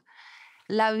 dude,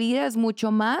 la vida es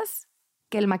mucho más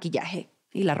que el maquillaje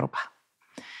y la ropa.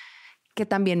 Que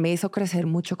también me hizo crecer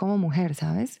mucho como mujer,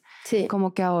 ¿sabes? Sí.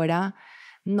 Como que ahora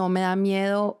no me da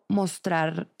miedo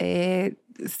mostrar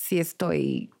si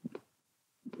estoy,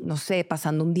 no sé,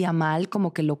 pasando un día mal,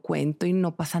 como que lo cuento y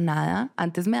no pasa nada.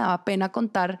 Antes me daba pena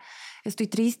contar, estoy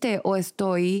triste o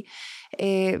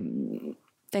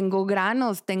tengo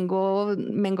granos,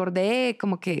 me engordé,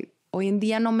 como que hoy en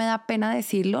día no me da pena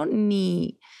decirlo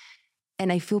ni...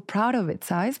 And I feel proud of it,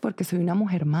 ¿sabes? Porque soy una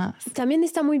mujer más. También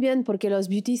está muy bien porque los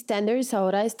beauty standards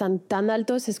ahora están tan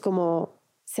altos, es como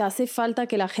se hace falta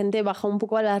que la gente baja un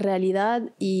poco a la realidad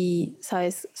y,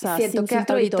 ¿sabes? O sea, siento sin que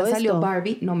filtro y ahorita todo salió esto.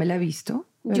 Barbie, no me la he visto.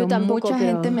 Pero Yo tampoco, mucha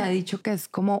pero... gente me ha dicho que es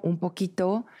como un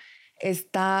poquito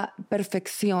esta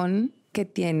perfección que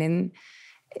tienen,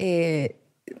 que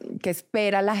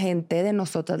espera la gente de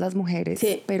nosotras las mujeres,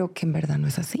 Sí. pero que en verdad no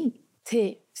es así.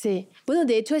 Sí, sí. Bueno,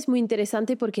 de hecho es muy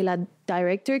interesante porque la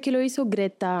director que lo hizo,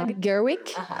 Greta Gerwig,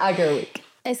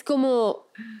 es como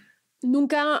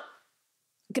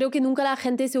creo que nunca la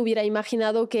gente se hubiera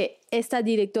imaginado que esta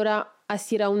directora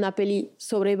hiciera una peli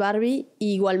sobre Barbie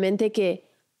y igualmente que...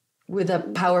 With a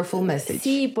powerful message.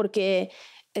 Sí, porque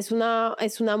es una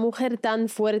mujer tan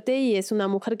fuerte y es una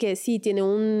mujer que sí tiene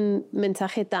un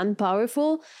mensaje tan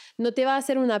powerful. No te va a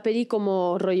hacer una peli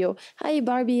como rollo, ay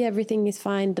Barbie, everything is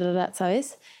fine,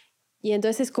 ¿sabes? Y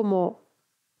entonces es como,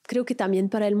 creo que también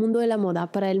para el mundo de la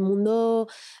moda, para el mundo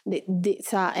o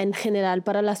sea, en general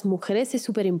para las mujeres es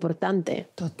súper importante.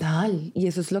 Total. Y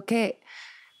eso es lo que,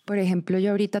 por ejemplo,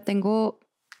 yo ahorita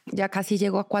ya casi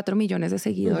llego a 4 millones de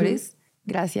seguidores.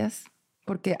 Gracias,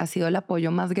 porque ha sido el apoyo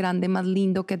más grande, más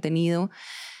lindo que he tenido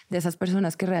de esas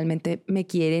personas que realmente me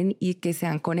quieren y que se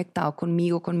han conectado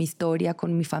conmigo, con mi historia,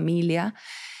 con mi familia.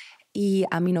 Y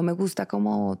a mí no me gusta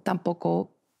como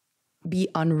tampoco be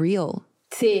unreal.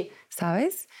 Sí.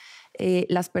 ¿Sabes?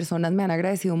 Las personas me han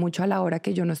agradecido mucho a la hora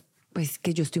que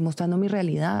que yo estoy mostrando mi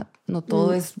realidad. No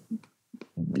todo es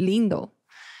lindo.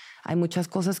 Hay muchas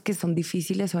cosas que son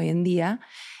difíciles hoy en día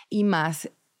y más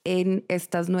en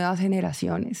estas nuevas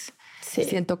generaciones. Sí.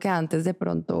 Siento que antes de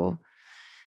pronto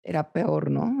era peor,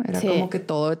 ¿no? Era como que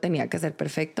todo tenía que ser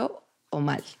perfecto o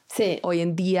mal. Sí. Hoy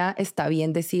en día está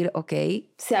bien decir, ok, I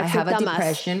have a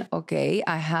depression, más. Ok,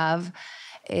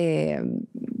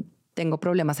 tengo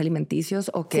problemas alimenticios,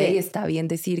 ok, está bien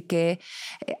decir que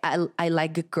I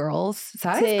like girls,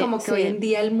 ¿sabes? Sí, como que hoy en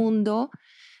día el mundo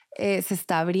se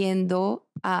está abriendo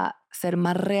a ser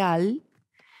más real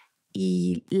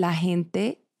y la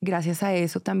gente, gracias a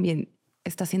eso, también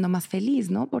está siendo más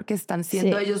feliz, ¿no? Porque están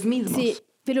siendo ellos mismos. Sí,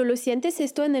 pero ¿lo sientes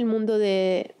esto en el mundo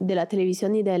de la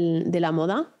televisión y de la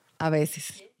moda? A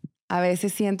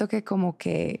veces siento que como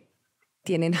que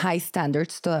tienen high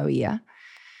standards todavía,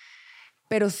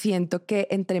 pero siento que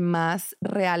entre más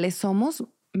reales somos,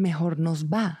 mejor nos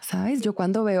va, ¿sabes? Yo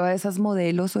cuando veo a esas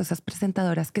modelos o esas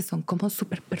presentadoras que son como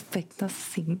súper perfectas,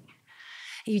 sí,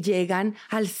 y llegan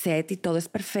al set y todo es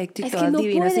perfecto y es todas que no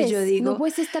divinas puedes, y yo digo... no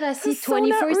puedes estar así so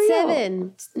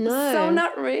 24/7. No. So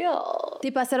not real.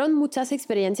 ¿Te pasaron muchas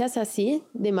experiencias así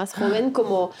de más joven?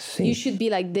 Como, sí. You should be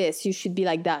like this, you should be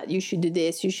like that, you should do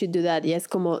this, you should do that. Y es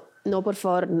como, no, por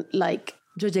favor, like...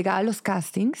 Yo llegaba a los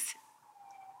castings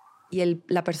y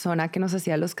la persona que nos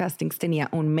hacía los castings tenía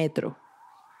 1 metro.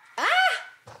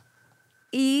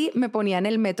 Y me ponía en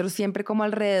el metro siempre como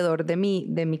alrededor de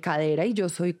mi cadera y yo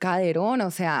soy caderón, o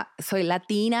sea, soy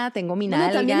latina, tengo mi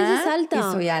nalga también eres alta. y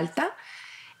soy alta.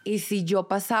 Y si yo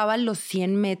pasaba los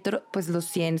 100 metros, pues los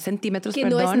 100 centímetros, que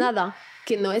no es nada,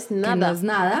 que no es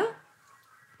nada,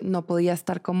 no podía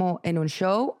estar como en un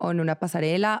show o en una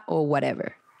pasarela o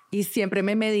whatever. Y siempre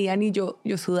me medían y yo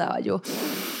sudaba,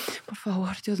 por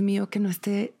favor, Dios mío, que no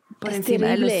esté por encima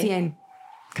de los 100.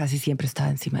 Casi siempre estaba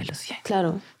encima de los 100.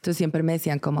 Claro. Entonces siempre me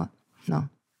decían como, no,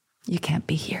 you can't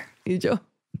be here. Y yo...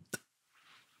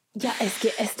 Ya, es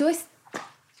que esto es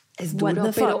duro,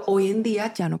 pero hoy en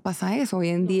día ya no pasa eso. Hoy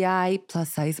en día hay plus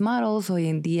size models, hoy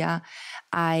en día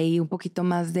hay un poquito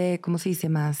más de, ¿cómo se dice?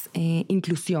 Más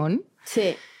inclusión.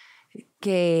 Sí.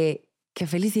 Qué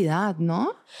felicidad,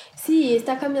 ¿no? Sí,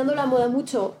 está cambiando la moda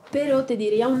mucho, pero te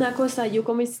diría una cosa, yo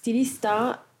como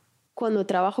estilista cuando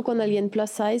trabajo con alguien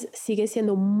plus size, sigue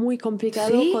siendo muy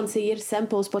complicado conseguir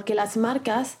samples porque las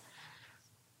marcas,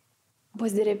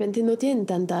 pues de repente no tienen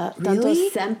tantos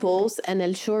samples en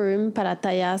el showroom para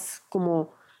tallas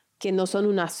como que no son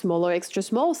una small o extra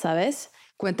small, ¿sabes?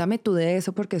 Cuéntame tú de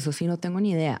eso porque eso sí no tengo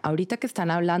ni idea. Ahorita que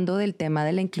están hablando del tema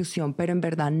de la inclusión, pero en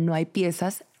verdad no hay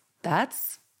piezas,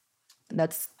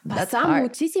 pasa hard.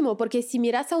 muchísimo, porque si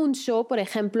miras a un show, por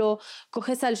ejemplo,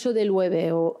 coges al show del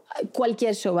 9 o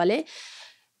cualquier show, ¿vale?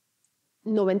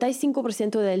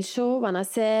 95% del show van a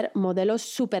ser modelos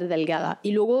súper delgadas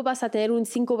y luego vas a tener un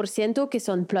 5% que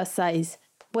son plus size.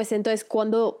 Pues entonces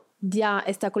cuando ya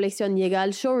esta colección llega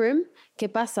al showroom, ¿qué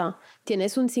pasa?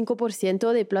 Tienes un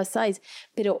 5% de plus size,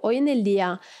 pero hoy en el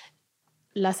día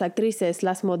las actrices,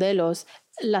 las modelos,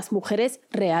 las mujeres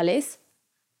reales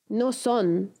no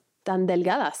son tan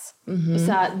delgadas. O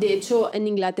sea, de hecho, en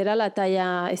Inglaterra la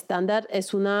talla estándar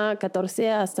es una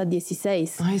 14 hasta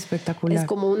 16. Ay, espectacular. Es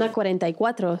como una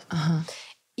 44. Ajá.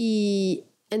 Y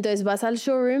entonces vas al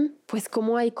showroom, pues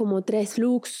como hay como 3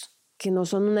 looks que no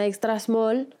son una extra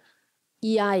small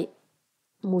y hay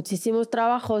muchísimos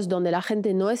trabajos donde la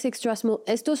gente no es extra small.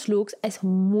 Estos looks es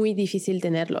muy difícil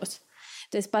tenerlos.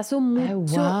 Entonces paso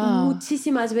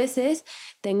muchísimas veces,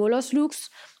 tengo los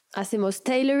looks, hacemos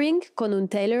tailoring con un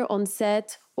tailor on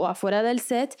set o afuera del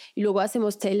set y luego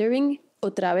hacemos tailoring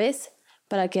otra vez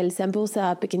para que el sample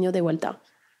sea pequeño de vuelta.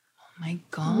 Oh my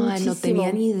God, no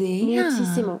tenía ni idea.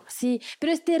 Muchísimo, sí.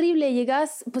 Pero es terrible,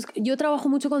 llegas, pues yo trabajo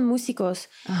mucho con músicos.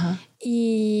 Ajá.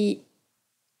 Y,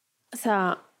 o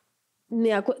sea,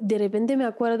 de repente me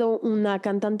acuerdo una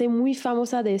cantante muy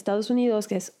famosa de Estados Unidos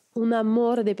que es un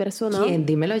amor de persona. ¿Quién?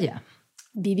 Dímelo ya.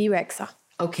 Bibi Rexha.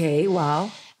 Ok, wow.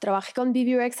 Trabajé con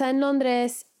Bibi Rexha en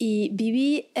Londres y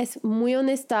Bibi es muy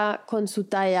honesta con su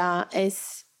talla.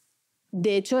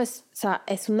 De hecho, es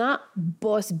una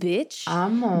boss bitch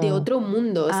de otro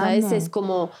mundo. ¿Sabes? Es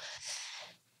como,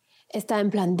 está en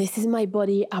plan, this is my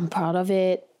body, I'm proud of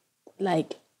it.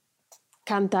 Like,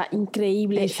 canta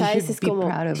increíble. ¿Sabes? Es como,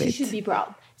 she should be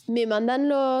proud. Me mandan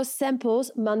los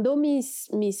samples, mando mis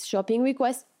shopping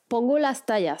requests, pongo las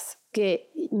tallas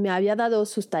que me había dado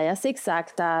sus tallas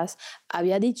exactas,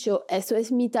 había dicho, eso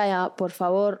es mi talla, por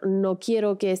favor, no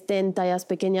quiero que estén tallas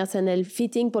pequeñas en el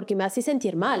fitting porque me hace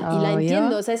sentir mal. Y la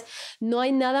entiendo, o sea, no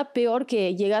hay nada peor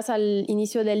que llegas al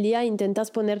inicio del día,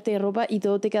 intentas ponerte ropa y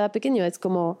todo te queda pequeño, es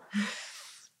como,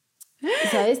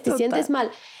 ¿sabes? Te sientes mal.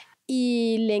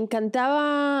 Y le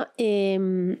encantaba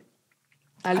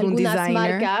algunas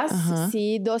marcas,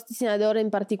 sí, 2 diseñadores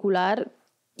en particular.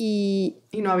 Y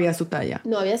no había su talla.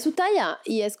 No había su talla.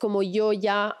 Y es como yo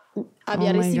ya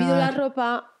había recibido la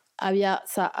ropa,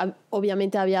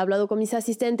 obviamente había hablado con mis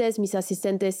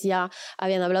asistentes ya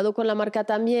habían hablado con la marca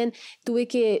también. Tuve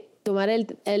que tomar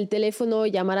el teléfono,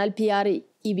 llamar al PR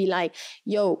y be like,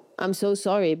 yo, I'm so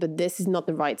sorry, but this is not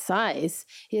the right size.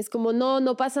 Y es como,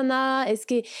 no pasa nada, es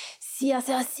que si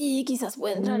hace así, quizás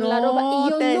puede entrar en la ropa. Y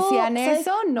yo, ¿te decían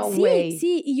eso? No way.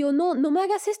 Sí, y yo, no me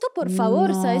hagas esto, por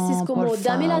favor, ¿sabes? Es como,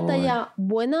 dame la talla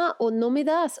buena o no me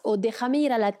das, o déjame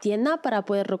ir a la tienda para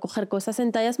poder recoger cosas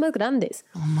en tallas más grandes.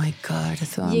 Oh my God,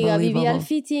 eso es Llega Vivi al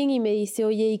fitting y me dice,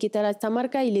 oye, ¿y qué tal esta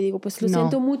marca? Y le digo, pues lo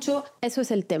siento mucho, eso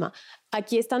es el tema.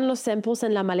 Aquí están los samples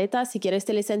en la maleta, si quieres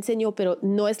te les enseño, pero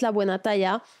no es la buena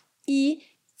talla. Y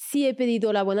sí he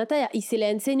pedido la buena talla. Y si le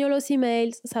enseño los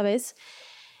emails, ¿sabes?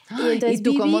 Y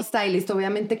tú como stylist,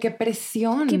 obviamente, qué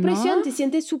presión, Qué presión, te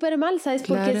sientes súper mal, ¿sabes?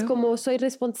 Claro. Porque es como soy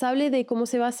responsable de cómo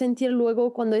se va a sentir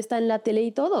luego cuando está en la tele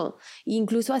y todo. E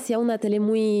incluso hacía una tele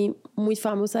muy, muy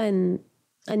famosa en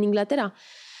Inglaterra.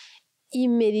 Y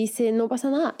me dice, no pasa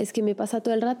nada, es que me pasa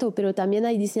todo el rato, pero también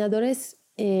hay diseñadores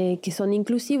que son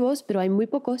inclusivos, pero hay muy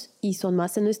pocos y son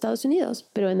más en Estados Unidos.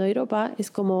 Pero en Europa es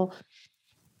como,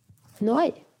 no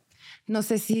hay. No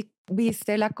sé si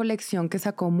viste la colección que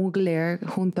sacó Mugler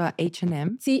junto a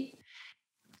H&M. Sí.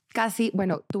 Casi,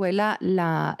 bueno, tuve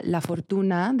la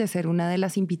fortuna de ser una de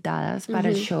las invitadas para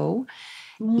el show.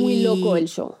 Muy loco el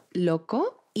show.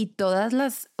 Loco. Y todas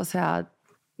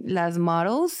las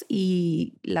models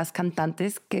y las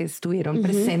cantantes que estuvieron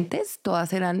presentes,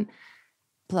 todas eran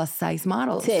plus size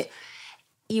models. Sí.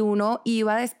 Y uno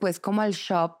iba después como al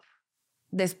shop,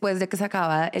 después de que se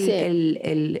acaba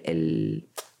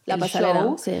la pasarela,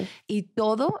 show, sí. Y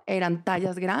todo eran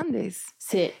tallas grandes.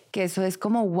 Sí. Que eso es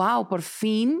como, wow, por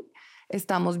fin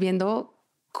estamos viendo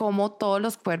cómo todos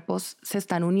los cuerpos se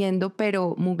están uniendo,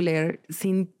 pero Mugler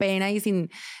sin pena y sin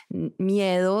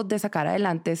miedo de sacar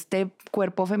adelante este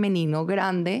cuerpo femenino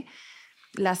grande,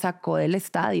 la sacó del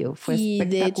estadio. Fue espectacular.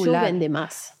 Y de hecho vende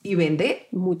más. Y vende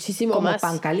muchísimo como más.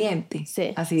 Pan caliente.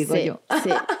 Sí. Así digo yo.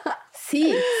 Sí.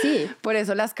 Sí, sí. Por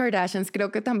eso las Kardashians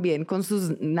creo que también con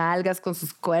sus nalgas, con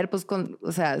sus cuerpos,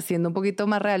 o sea, siendo un poquito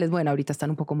más reales. Bueno, ahorita están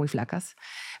un poco muy flacas,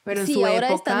 pero en Sí, su ahora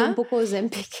época, están un poco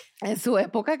Ozempic. en su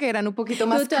época que eran un poquito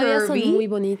más Pero todavía curvy, son muy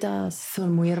bonitas.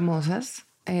 son muy hermosas.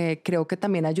 Creo que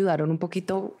también ayudaron un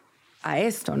poquito a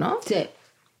esto, ¿no? Sí,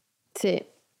 sí.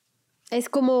 Es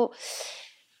como...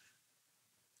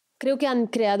 Creo que han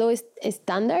creado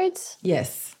estándares.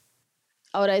 Yes.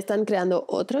 Ahora están creando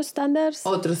otros estándares.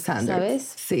 Otros estándares.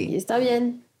 ¿Sabes? Sí. Y está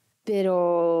bien.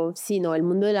 Pero sí, no, el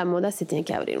mundo de la moda se tiene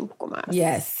que abrir un poco más.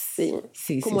 Yes. Sí.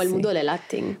 Sí, como sí, el sí. mundo del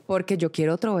acting. Porque yo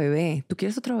quiero otro bebé. ¿Tú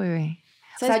quieres otro bebé?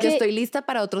 O sea, yo estoy lista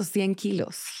para otros 100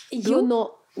 kilos. Yo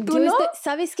no. ¿Tú no?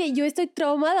 ¿Sabes qué? Yo estoy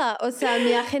traumada. O sea,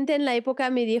 mi agente en la época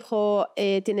me dijo,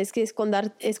 tienes que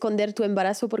esconder tu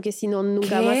embarazo porque si no,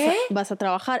 nunca vas a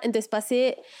trabajar. Entonces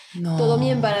pasé todo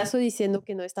mi embarazo diciendo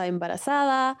que no estaba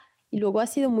embarazada y luego ha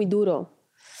sido muy duro.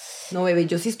 No, bebé,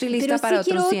 yo sí estoy lista Pero para sí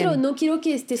quiero otros 100. otro, no quiero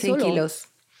que esté 100 solo. kilos.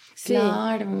 Sí.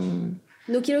 Claro.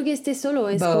 No quiero que esté solo.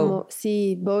 Es Bo. como,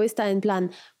 sí, Bo está en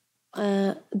plan,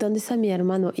 ¿dónde está mi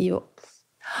hermano? Y yo...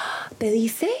 ¿Te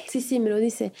dice? Sí, me lo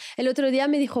dice. El otro día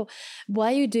me dijo, why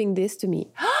are you doing this to me?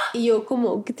 Y yo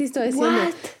como, ¿qué te estoy haciendo?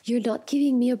 What? You're not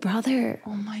giving me a brother.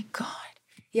 Oh my God.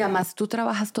 Y además tú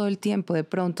trabajas todo el tiempo. De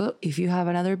pronto, if you have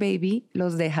another baby,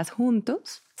 los dejas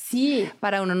juntos. Sí.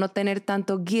 Para uno no tener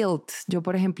tanto guilt. Yo,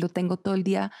 por ejemplo, tengo todo el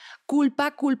día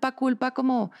culpa,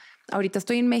 como ahorita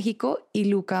estoy en México y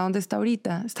Lucca, ¿dónde está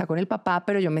ahorita? Está con el papá,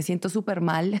 pero yo me siento súper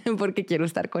mal porque quiero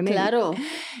estar con él. Claro.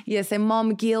 Y ese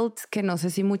mom guilt, que no sé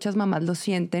si muchas mamás lo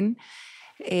sienten,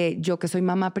 yo que soy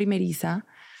mamá primeriza,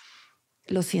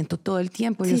 lo siento todo el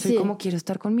tiempo. Yo soy como, quiero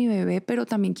estar con mi bebé, pero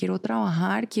también quiero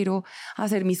trabajar, quiero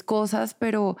hacer mis cosas,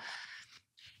 pero...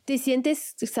 Te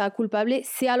sientes, o sea, culpable,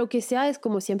 sea lo que sea, es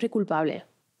como siempre culpable.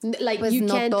 Like, pues you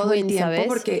no can't todo win, el tiempo, ¿sabes?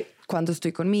 porque cuando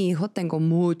estoy con mi hijo tengo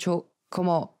mucho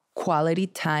como quality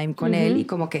time con él y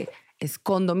como que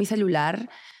escondo mi celular.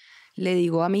 Le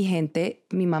digo a mi gente,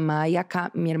 mi mamá y acá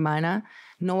mi hermana,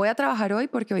 no voy a trabajar hoy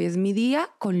porque hoy es mi día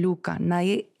con Lucca.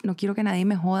 No quiero que nadie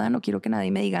me joda, no quiero que nadie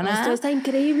me diga nada. Esto está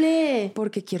increíble.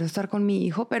 Porque quiero estar con mi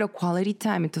hijo, pero quality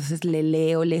time. Entonces le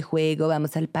leo, le juego,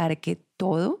 vamos al parque,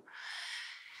 todo.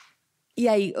 Y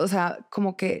ahí, o sea,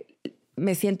 como que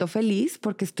me siento feliz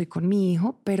porque estoy con mi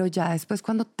hijo, pero ya después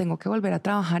cuando tengo que volver a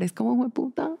trabajar es como,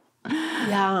 puta,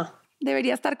 Ya.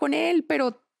 debería estar con él,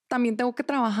 pero también tengo que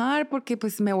trabajar porque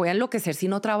pues me voy a enloquecer si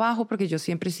no trabajo, porque yo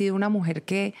siempre he sido una mujer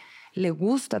que le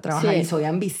gusta trabajar y soy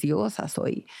ambiciosa,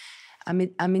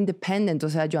 I'm independent, o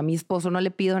sea, yo a mi esposo no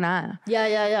le pido nada.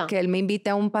 Ya. Que él me invite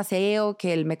a un paseo,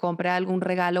 que él me compre algún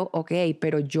regalo, ok,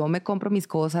 pero yo me compro mis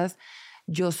cosas.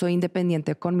 Yo soy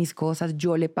independiente con mis cosas,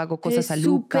 yo le pago cosas a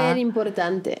Lucca. Es súper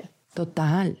importante.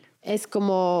 Total. Es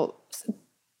como,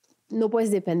 no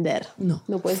puedes depender.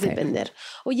 No puedes depender.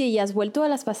 Oye, ¿y has vuelto a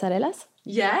las pasarelas?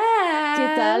 Yes.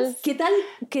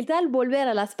 ¿Qué tal volver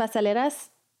a las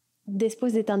pasarelas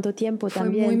después de tanto tiempo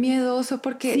también? Fue muy miedoso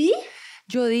porque... ¿Sí?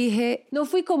 Yo dije... No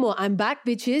fui como, I'm back,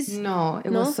 bitches. No,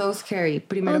 it was so scary.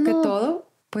 Primero que todo,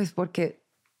 pues porque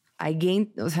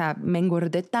me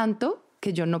engordé tanto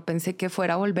que yo no pensé que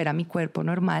fuera a volver a mi cuerpo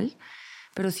normal,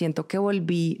 pero siento que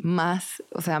volví más,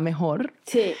 o sea, mejor.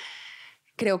 Sí.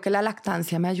 Creo que la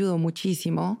lactancia me ayudó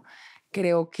muchísimo.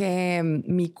 Creo que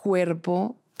mi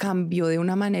cuerpo cambió de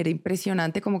una manera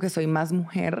impresionante, como que soy más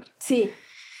mujer. Sí.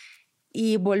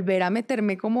 Y volver a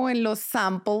meterme como en los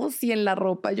samples y en la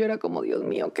ropa, yo era como, Dios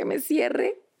mío, que me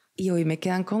cierre. Y hoy me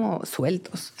quedan como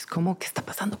sueltos. Es como, ¿qué está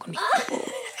pasando con mi cuerpo?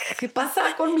 ¿Qué pasa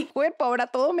con mi cuerpo? Ahora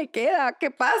todo me queda. ¿Qué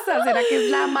pasa? ¿Será que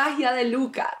es la magia de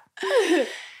Lucca?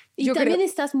 Y yo también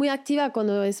estás muy activa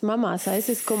cuando es mamá, ¿sabes?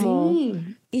 Es como...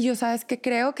 Sí. Y yo, ¿sabes qué?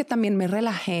 Creo que también me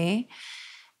relajé.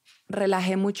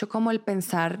 Relajé mucho como el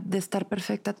pensar de estar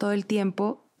perfecta todo el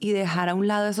tiempo y dejar a un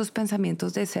lado esos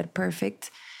pensamientos de ser perfect,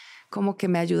 como que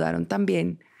me ayudaron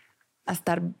también a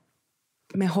estar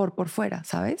mejor por fuera,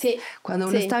 ¿sabes? Sí. Cuando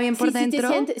uno está bien por dentro.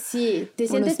 Te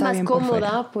sientes más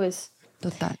cómoda, pues.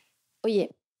 Total.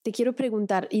 Oye, te quiero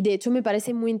preguntar, y de hecho me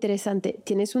parece muy interesante,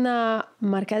 tienes una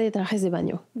marca de trajes de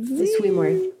baño, de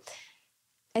swimwear.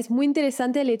 Es muy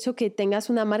interesante el hecho que tengas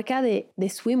una marca de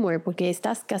swimwear, porque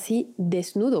estás casi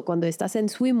desnudo cuando estás en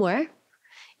swimwear,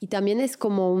 y también es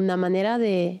como una manera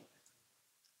de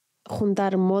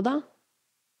juntar moda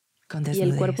y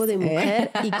el cuerpo de mujer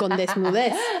y con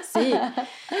desnudez. Sí.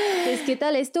 Entonces, ¿qué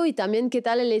tal esto? Y también, ¿qué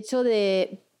tal el hecho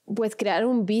de pues crear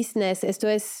un business? Esto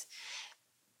es...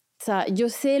 O sea, yo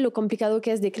sé lo complicado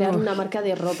que es de crear una marca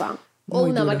de ropa o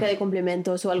una marca de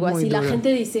complementos o algo así. La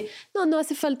gente dice, no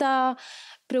hace falta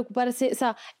preocuparse, o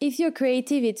sea, if you're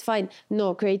creative, it's fine.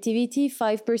 No, creativity,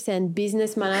 5%,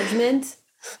 business management,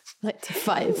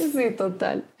 95%. Sí,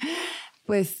 total.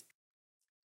 Pues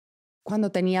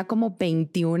cuando tenía como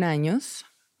 21 años,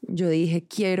 yo dije,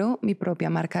 quiero mi propia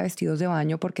marca de vestidos de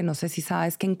baño, porque no sé si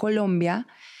sabes que en Colombia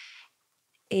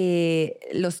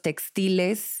los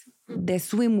textiles de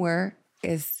swimwear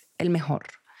es el mejor.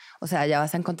 O sea, ya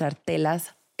vas a encontrar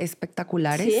telas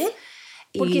espectaculares. ¿Sí?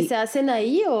 ¿Porque se hacen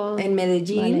ahí o...? En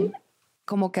Medellín, vale,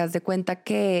 como que haz de cuenta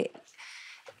que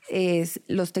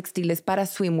los textiles para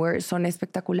swimwear son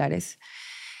espectaculares.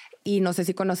 Y no sé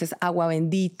si conoces Agua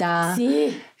Bendita,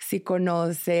 sí, si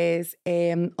conoces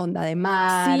Onda de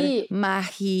Mar, sí,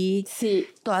 Magi. sí.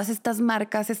 Todas estas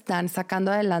marcas están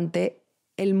sacando adelante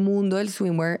el mundo del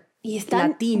swimwear Y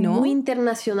están latino. muy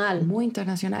internacional. Muy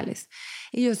internacionales.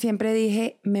 Y yo siempre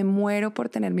dije, me muero por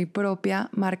tener mi propia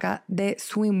marca de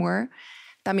swimwear.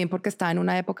 También porque estaba en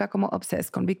una época como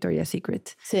obsessed con Victoria's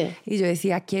Secret. Sí. Y yo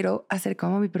decía, quiero hacer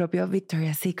como mi propio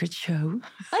Victoria's Secret show.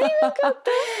 ¡Ay, me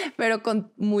encantó! Pero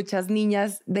con muchas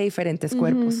niñas de diferentes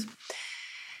cuerpos.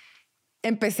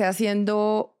 Empecé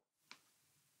haciendo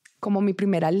como mi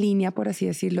primera línea, por así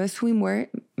decirlo, de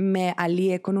swimwear. Me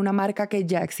alié con una marca que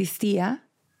ya existía.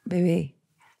 Bebé.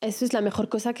 Eso es la mejor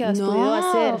cosa que has podido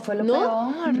hacer. Fue lo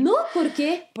peor. No, ¿por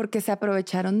qué? Porque se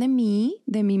aprovecharon de mí,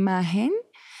 de mi imagen,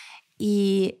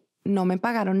 y no me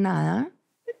pagaron nada.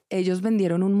 Ellos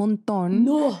vendieron un montón.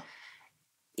 No.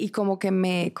 Y como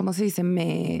que ¿cómo se dice?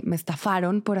 Me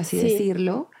estafaron, por así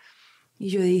decirlo. Y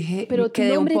yo dije... Pero tu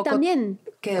nombre también.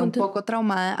 Quedé un poco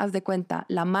traumada, haz de cuenta.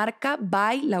 La marca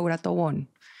by Laura Tobón.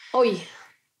 Uy.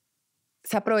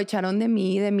 Se aprovecharon de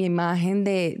mí, de mi imagen,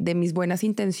 de mis buenas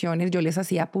intenciones. Yo les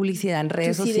hacía publicidad en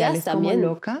redes sociales como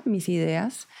loca, mis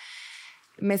ideas.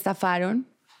 Me estafaron.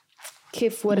 Qué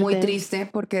fuerte. Muy triste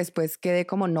porque después quedé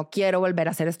como, no quiero volver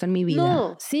a hacer esto en mi vida.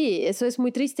 No, sí, eso es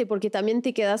muy triste porque también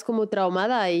te quedas como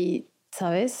traumada y,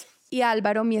 ¿sabes? Y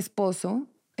Álvaro, mi esposo,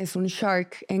 es un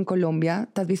shark en Colombia.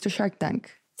 ¿Te has visto Shark Tank?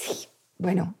 Sí.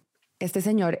 Bueno, este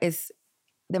señor es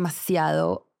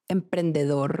demasiado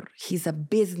emprendedor. He's a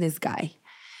business guy.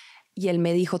 Y él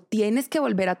me dijo, tienes que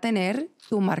volver a tener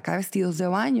tu marca de vestidos de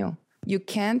baño. You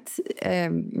can't,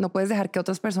 no puedes dejar que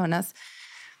otras personas,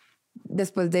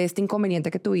 después de este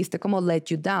inconveniente que tuviste, como let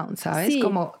you down, ¿sabes? Sí.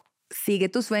 Como sigue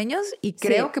tus sueños y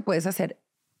creo que puedes hacer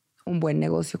un buen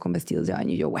negocio con vestidos de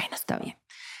baño. Y yo, bueno, está bien.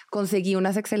 Conseguí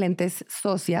unas excelentes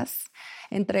socias,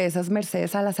 entre esas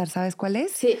Mercedes Salazar, ¿sabes cuál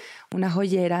es? Sí. Una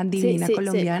joyera divina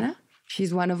colombiana. Sí.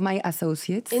 She's one of my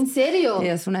associates. ¿En serio?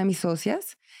 Ella es una de mis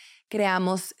socias.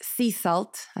 Creamos Sea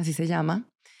Salt, así se llama,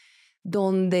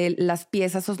 donde las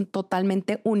piezas son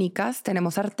totalmente únicas.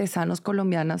 Tenemos artesanos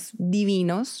colombianos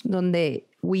divinos, donde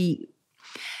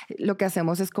lo que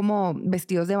hacemos es como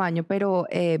vestidos de baño, pero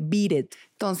beaded.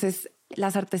 Entonces,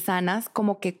 las artesanas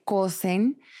como que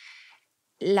cosen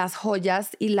las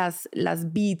joyas y las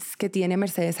beads que tiene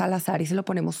Mercedes Salazar y se lo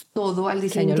ponemos todo al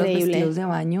diseño de los vestidos de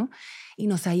baño. Y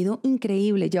nos ha ido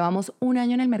increíble. Llevamos 1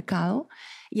 año en el mercado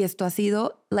y esto ha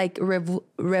sido like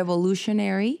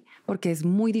revolutionary porque es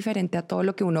muy diferente a todo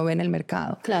lo que uno ve en el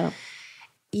mercado. Claro.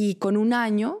 Y con 1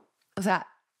 año, o sea,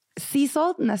 Sea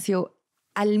Salt nació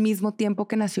al mismo tiempo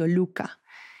que nació Lucca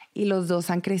y los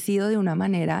dos han crecido de una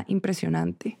manera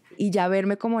impresionante. Y ya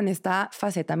verme como en esta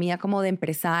faceta mía como de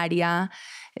empresaria,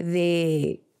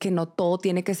 de que no todo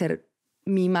tiene que ser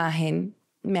mi imagen,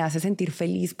 me hace sentir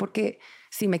feliz porque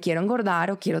si me quiero engordar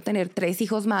o quiero tener 3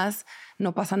 hijos más,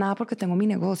 no pasa nada porque tengo mi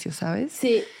negocio, ¿sabes?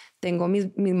 Sí. Tengo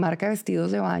mi marca de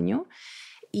vestidos de baño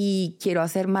y quiero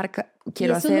hacer marca... Y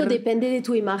eso no depende de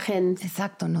tu imagen.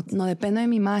 Exacto, no depende de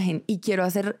mi imagen. Y quiero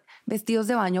hacer vestidos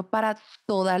de baño para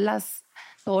todos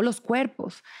los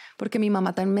cuerpos. Porque mi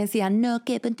mamá también me decía, no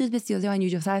quepan tus vestidos de baño.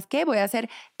 Y yo, ¿sabes qué? Voy a hacer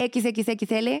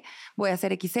XXXL, voy a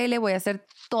hacer XL, voy a hacer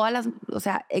todas las, o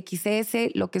sea,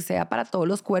 XS, lo que sea para todos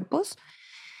los cuerpos.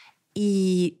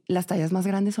 Y las tallas más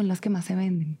grandes son las que más se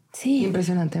venden. Sí.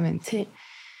 Impresionantemente. Sí.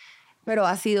 Pero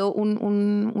ha sido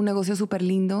un negocio súper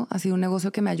lindo. Ha sido un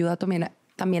negocio que me ayuda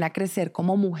también a crecer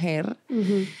como mujer.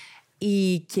 Uh-huh.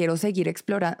 Y quiero seguir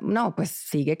explorando. No, pues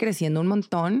sigue creciendo un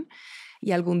montón.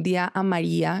 Y algún día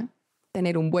amaría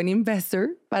tener un buen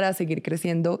investor para seguir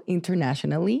creciendo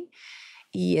internationally.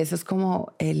 Y eso es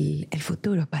como el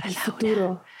futuro para Laura. El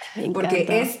futuro. Me encanta.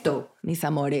 Porque esto, mis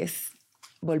amores,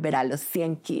 volverá a los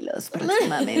 100 kilos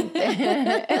próximamente.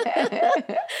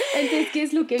 Entonces, ¿qué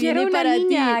es lo que viene para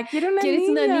ti? ¿Quieres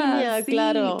una niña? Sí.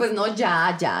 Claro. Pues no,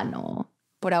 ya no.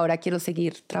 Por ahora quiero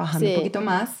seguir trabajando un poquito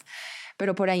más.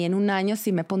 pero por ahí en un año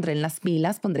sí me pondré en las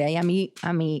pilas, pondré ahí a mi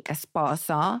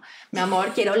esposo. Mi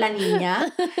amor, quiero la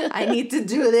niña. I need to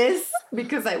do this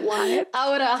because I want it.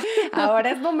 Ahora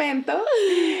es momento.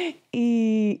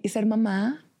 Y ser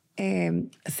mamá,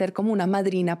 ser como una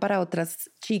madrina para otras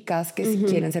chicas que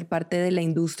quieren ser parte de la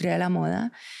industria de la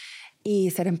moda. Y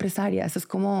ser empresaria, eso es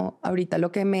como ahorita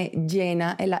lo que me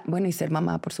llena, bueno, y ser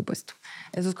mamá, por supuesto.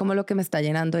 Eso es como lo que me está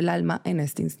llenando el alma en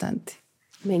este instante.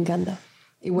 Me encanta.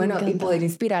 Y bueno, y poder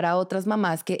inspirar a otras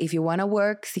mamás que if you wanna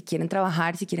work, si quieren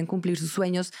trabajar, si quieren cumplir sus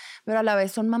sueños, pero a la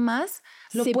vez son mamás,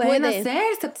 lo pueden hacer,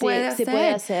 se puede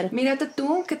hacer. Mírate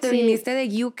tú que te viniste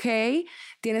de UK,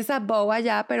 tienes a Bo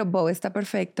allá, pero Bo está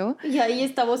perfecto. Y ahí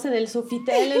estamos en el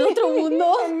Sofitel, en otro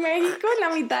mundo. En México, en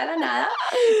la mitad de la nada.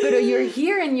 Pero you're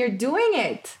here and you're doing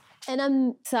it.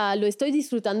 O sea, lo estoy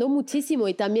disfrutando muchísimo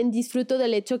y también disfruto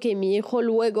del hecho que mi hijo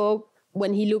luego,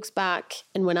 when he looks back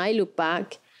and when I look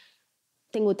back,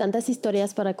 tengo tantas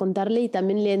historias para contarle y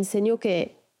también le enseño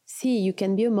que sí, you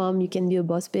can be a mom, you can be a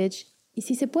boss bitch y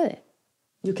sí se puede.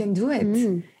 You can do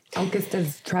it. Aunque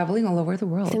estés traveling all over the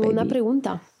world. Tengo una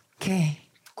pregunta.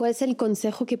 ¿Qué? ¿Cuál es el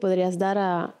consejo que podrías dar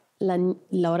a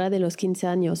Laura de los 15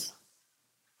 años?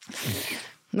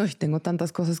 Uy, tengo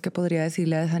tantas cosas que podría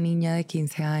decirle a esa niña de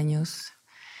 15 años.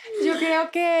 Yo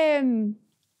creo que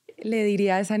le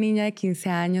diría a esa niña de 15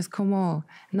 años como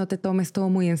no te tomes todo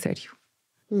muy en serio.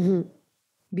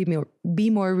 Be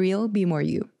more real, be more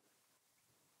you.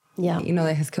 Yeah. Y no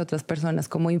dejes que otras personas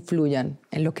como influyan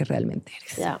en lo que realmente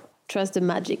eres. Yeah. Trust the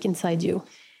magic inside you.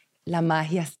 La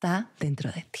magia está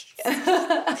dentro de ti.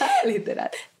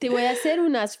 Literal. Te voy a hacer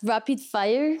unas rapid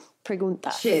fire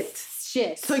preguntas.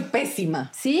 Shit. Soy pésima.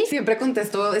 ¿Sí? Siempre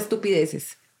contesto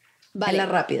estupideces. Vale. En las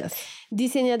rápidas.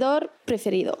 Diseñador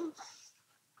preferido.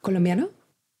 ¿Colombiano?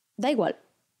 Da igual.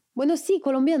 Bueno, sí,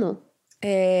 colombiano.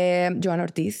 Joana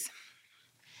Ortiz.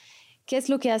 ¿Qué es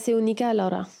lo que hace única a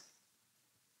Laura?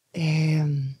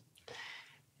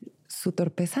 Su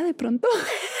torpeza de pronto.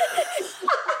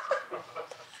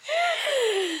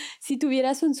 Si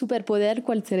tuvieras un superpoder,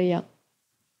 ¿cuál sería?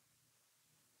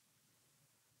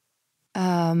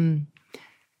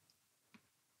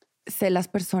 Sé las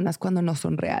personas cuando no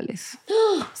son reales.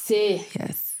 Sí.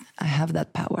 Yes, I have that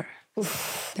power.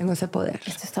 Tengo ese poder.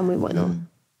 Esto está muy bueno.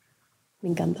 Me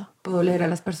encanta. Puedo leer a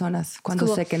las personas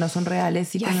cuando sé que no son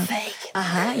reales. You're fake.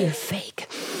 Ajá, you're fake.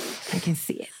 I can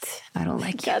see it. I don't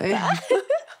like it.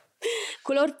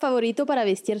 ¿Color favorito para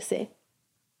vestirse?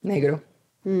 Negro.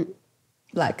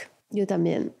 Black. Yo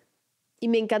también. Y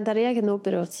me encantaría que no,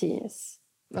 pero sí es.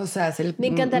 O sea, es el Me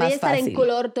encantaría más estar fácil. en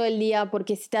color todo el día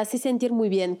porque te hace sentir muy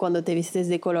bien cuando te vistes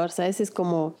de color, ¿sabes? Es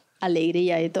como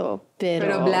alegría y todo.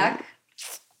 Pero black.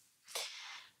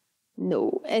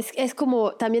 No, es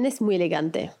como, también es muy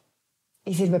elegante.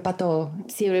 Y sirve para todo.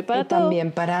 Sirve para y todo.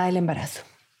 También para el embarazo.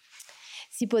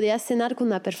 Si podías cenar con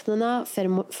una persona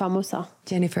famosa.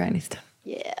 Jennifer Aniston.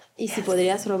 Yeah. Y si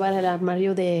podrías robar el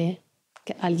armario de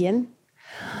alguien.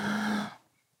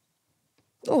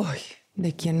 Uy,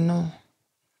 ¿de quién no?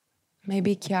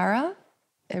 Maybe Kiara.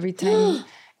 Every time,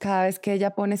 cada vez que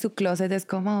ella pone su closet es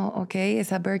como, ok,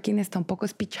 esa Birkin está un poco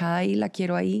espichada y la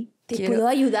quiero ahí. Te puedo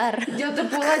ayudar. Yo te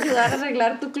puedo ayudar a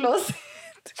arreglar tu closet.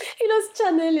 Y los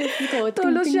Chanel.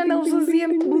 Todos los Chanel son así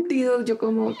embutidos. Yo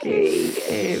como, ok,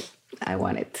 I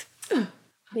want it.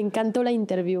 Me encantó la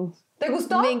interview. ¿Te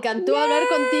gustó? Me encantó hablar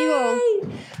contigo.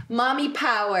 Mommy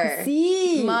power.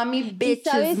 Sí. Mommy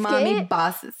bitches, mommy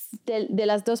bosses. De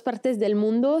las dos partes del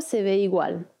mundo se ve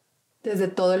igual. Desde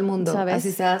todo el mundo. ¿Sabes?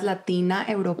 Así seas latina,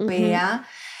 europea,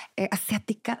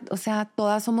 asiática. O sea,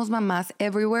 todas somos mamás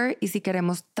everywhere. Y si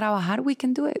queremos trabajar, we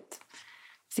can do it.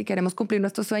 Si queremos cumplir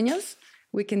nuestros sueños,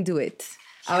 we can do it.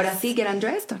 Ahora sí, get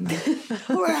undressed, ¿o no?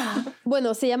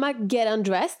 Bueno, se llama Get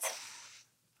Undressed.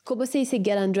 ¿Cómo se dice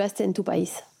Get Undressed en tu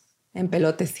país? En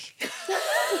pelote, sí.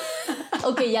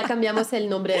 Ok, ya cambiamos el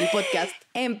nombre del podcast.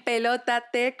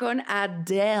 Empelótate con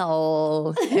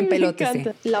Adele. En pelote, sí.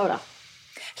 Laura.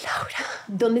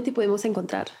 ¿Dónde te podemos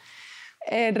encontrar?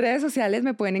 En redes sociales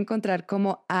me pueden encontrar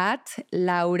como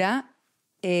 @Laura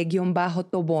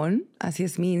 _Tobón, así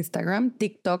es mi Instagram,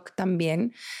 TikTok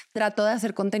también. Trato de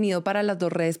hacer contenido para las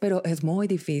dos redes, pero es muy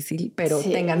difícil, pero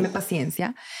sí. Ténganme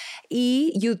paciencia.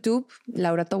 Y YouTube,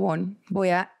 Laura Tobón. Voy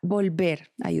a volver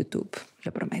a YouTube,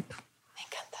 lo prometo. Me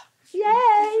encanta.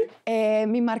 ¡Yay!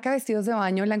 Mi marca de vestidos de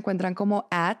baño la encuentran como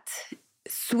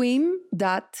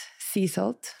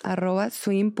 @swim.seasalt,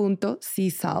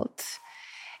 @swim.seasalt.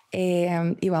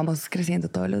 Y vamos creciendo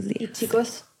todos los días. Y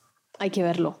chicos, hay que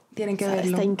verlo. Tienen que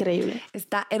verlo. Está increíble.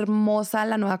 Está hermosa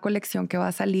la nueva colección que va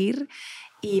a salir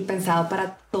y pensado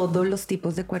para todos los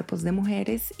tipos de cuerpos de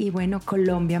mujeres. Y bueno,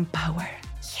 Colombian Power.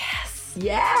 Yes.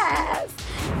 Yes.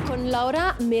 Con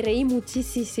Laura me reí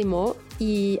muchísimo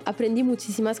y aprendí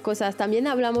muchísimas cosas. También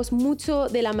hablamos mucho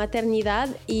de la maternidad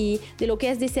y de lo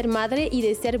que es de ser madre y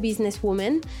de ser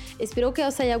businesswoman. Espero que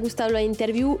os haya gustado la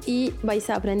interview y vais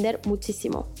a aprender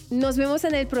muchísimo. Nos vemos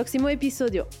en el próximo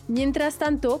episodio. Mientras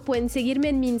tanto, pueden seguirme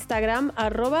en mi Instagram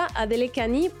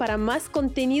 @adelecani para más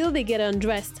contenido de Get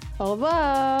Undressed. Au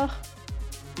revoir.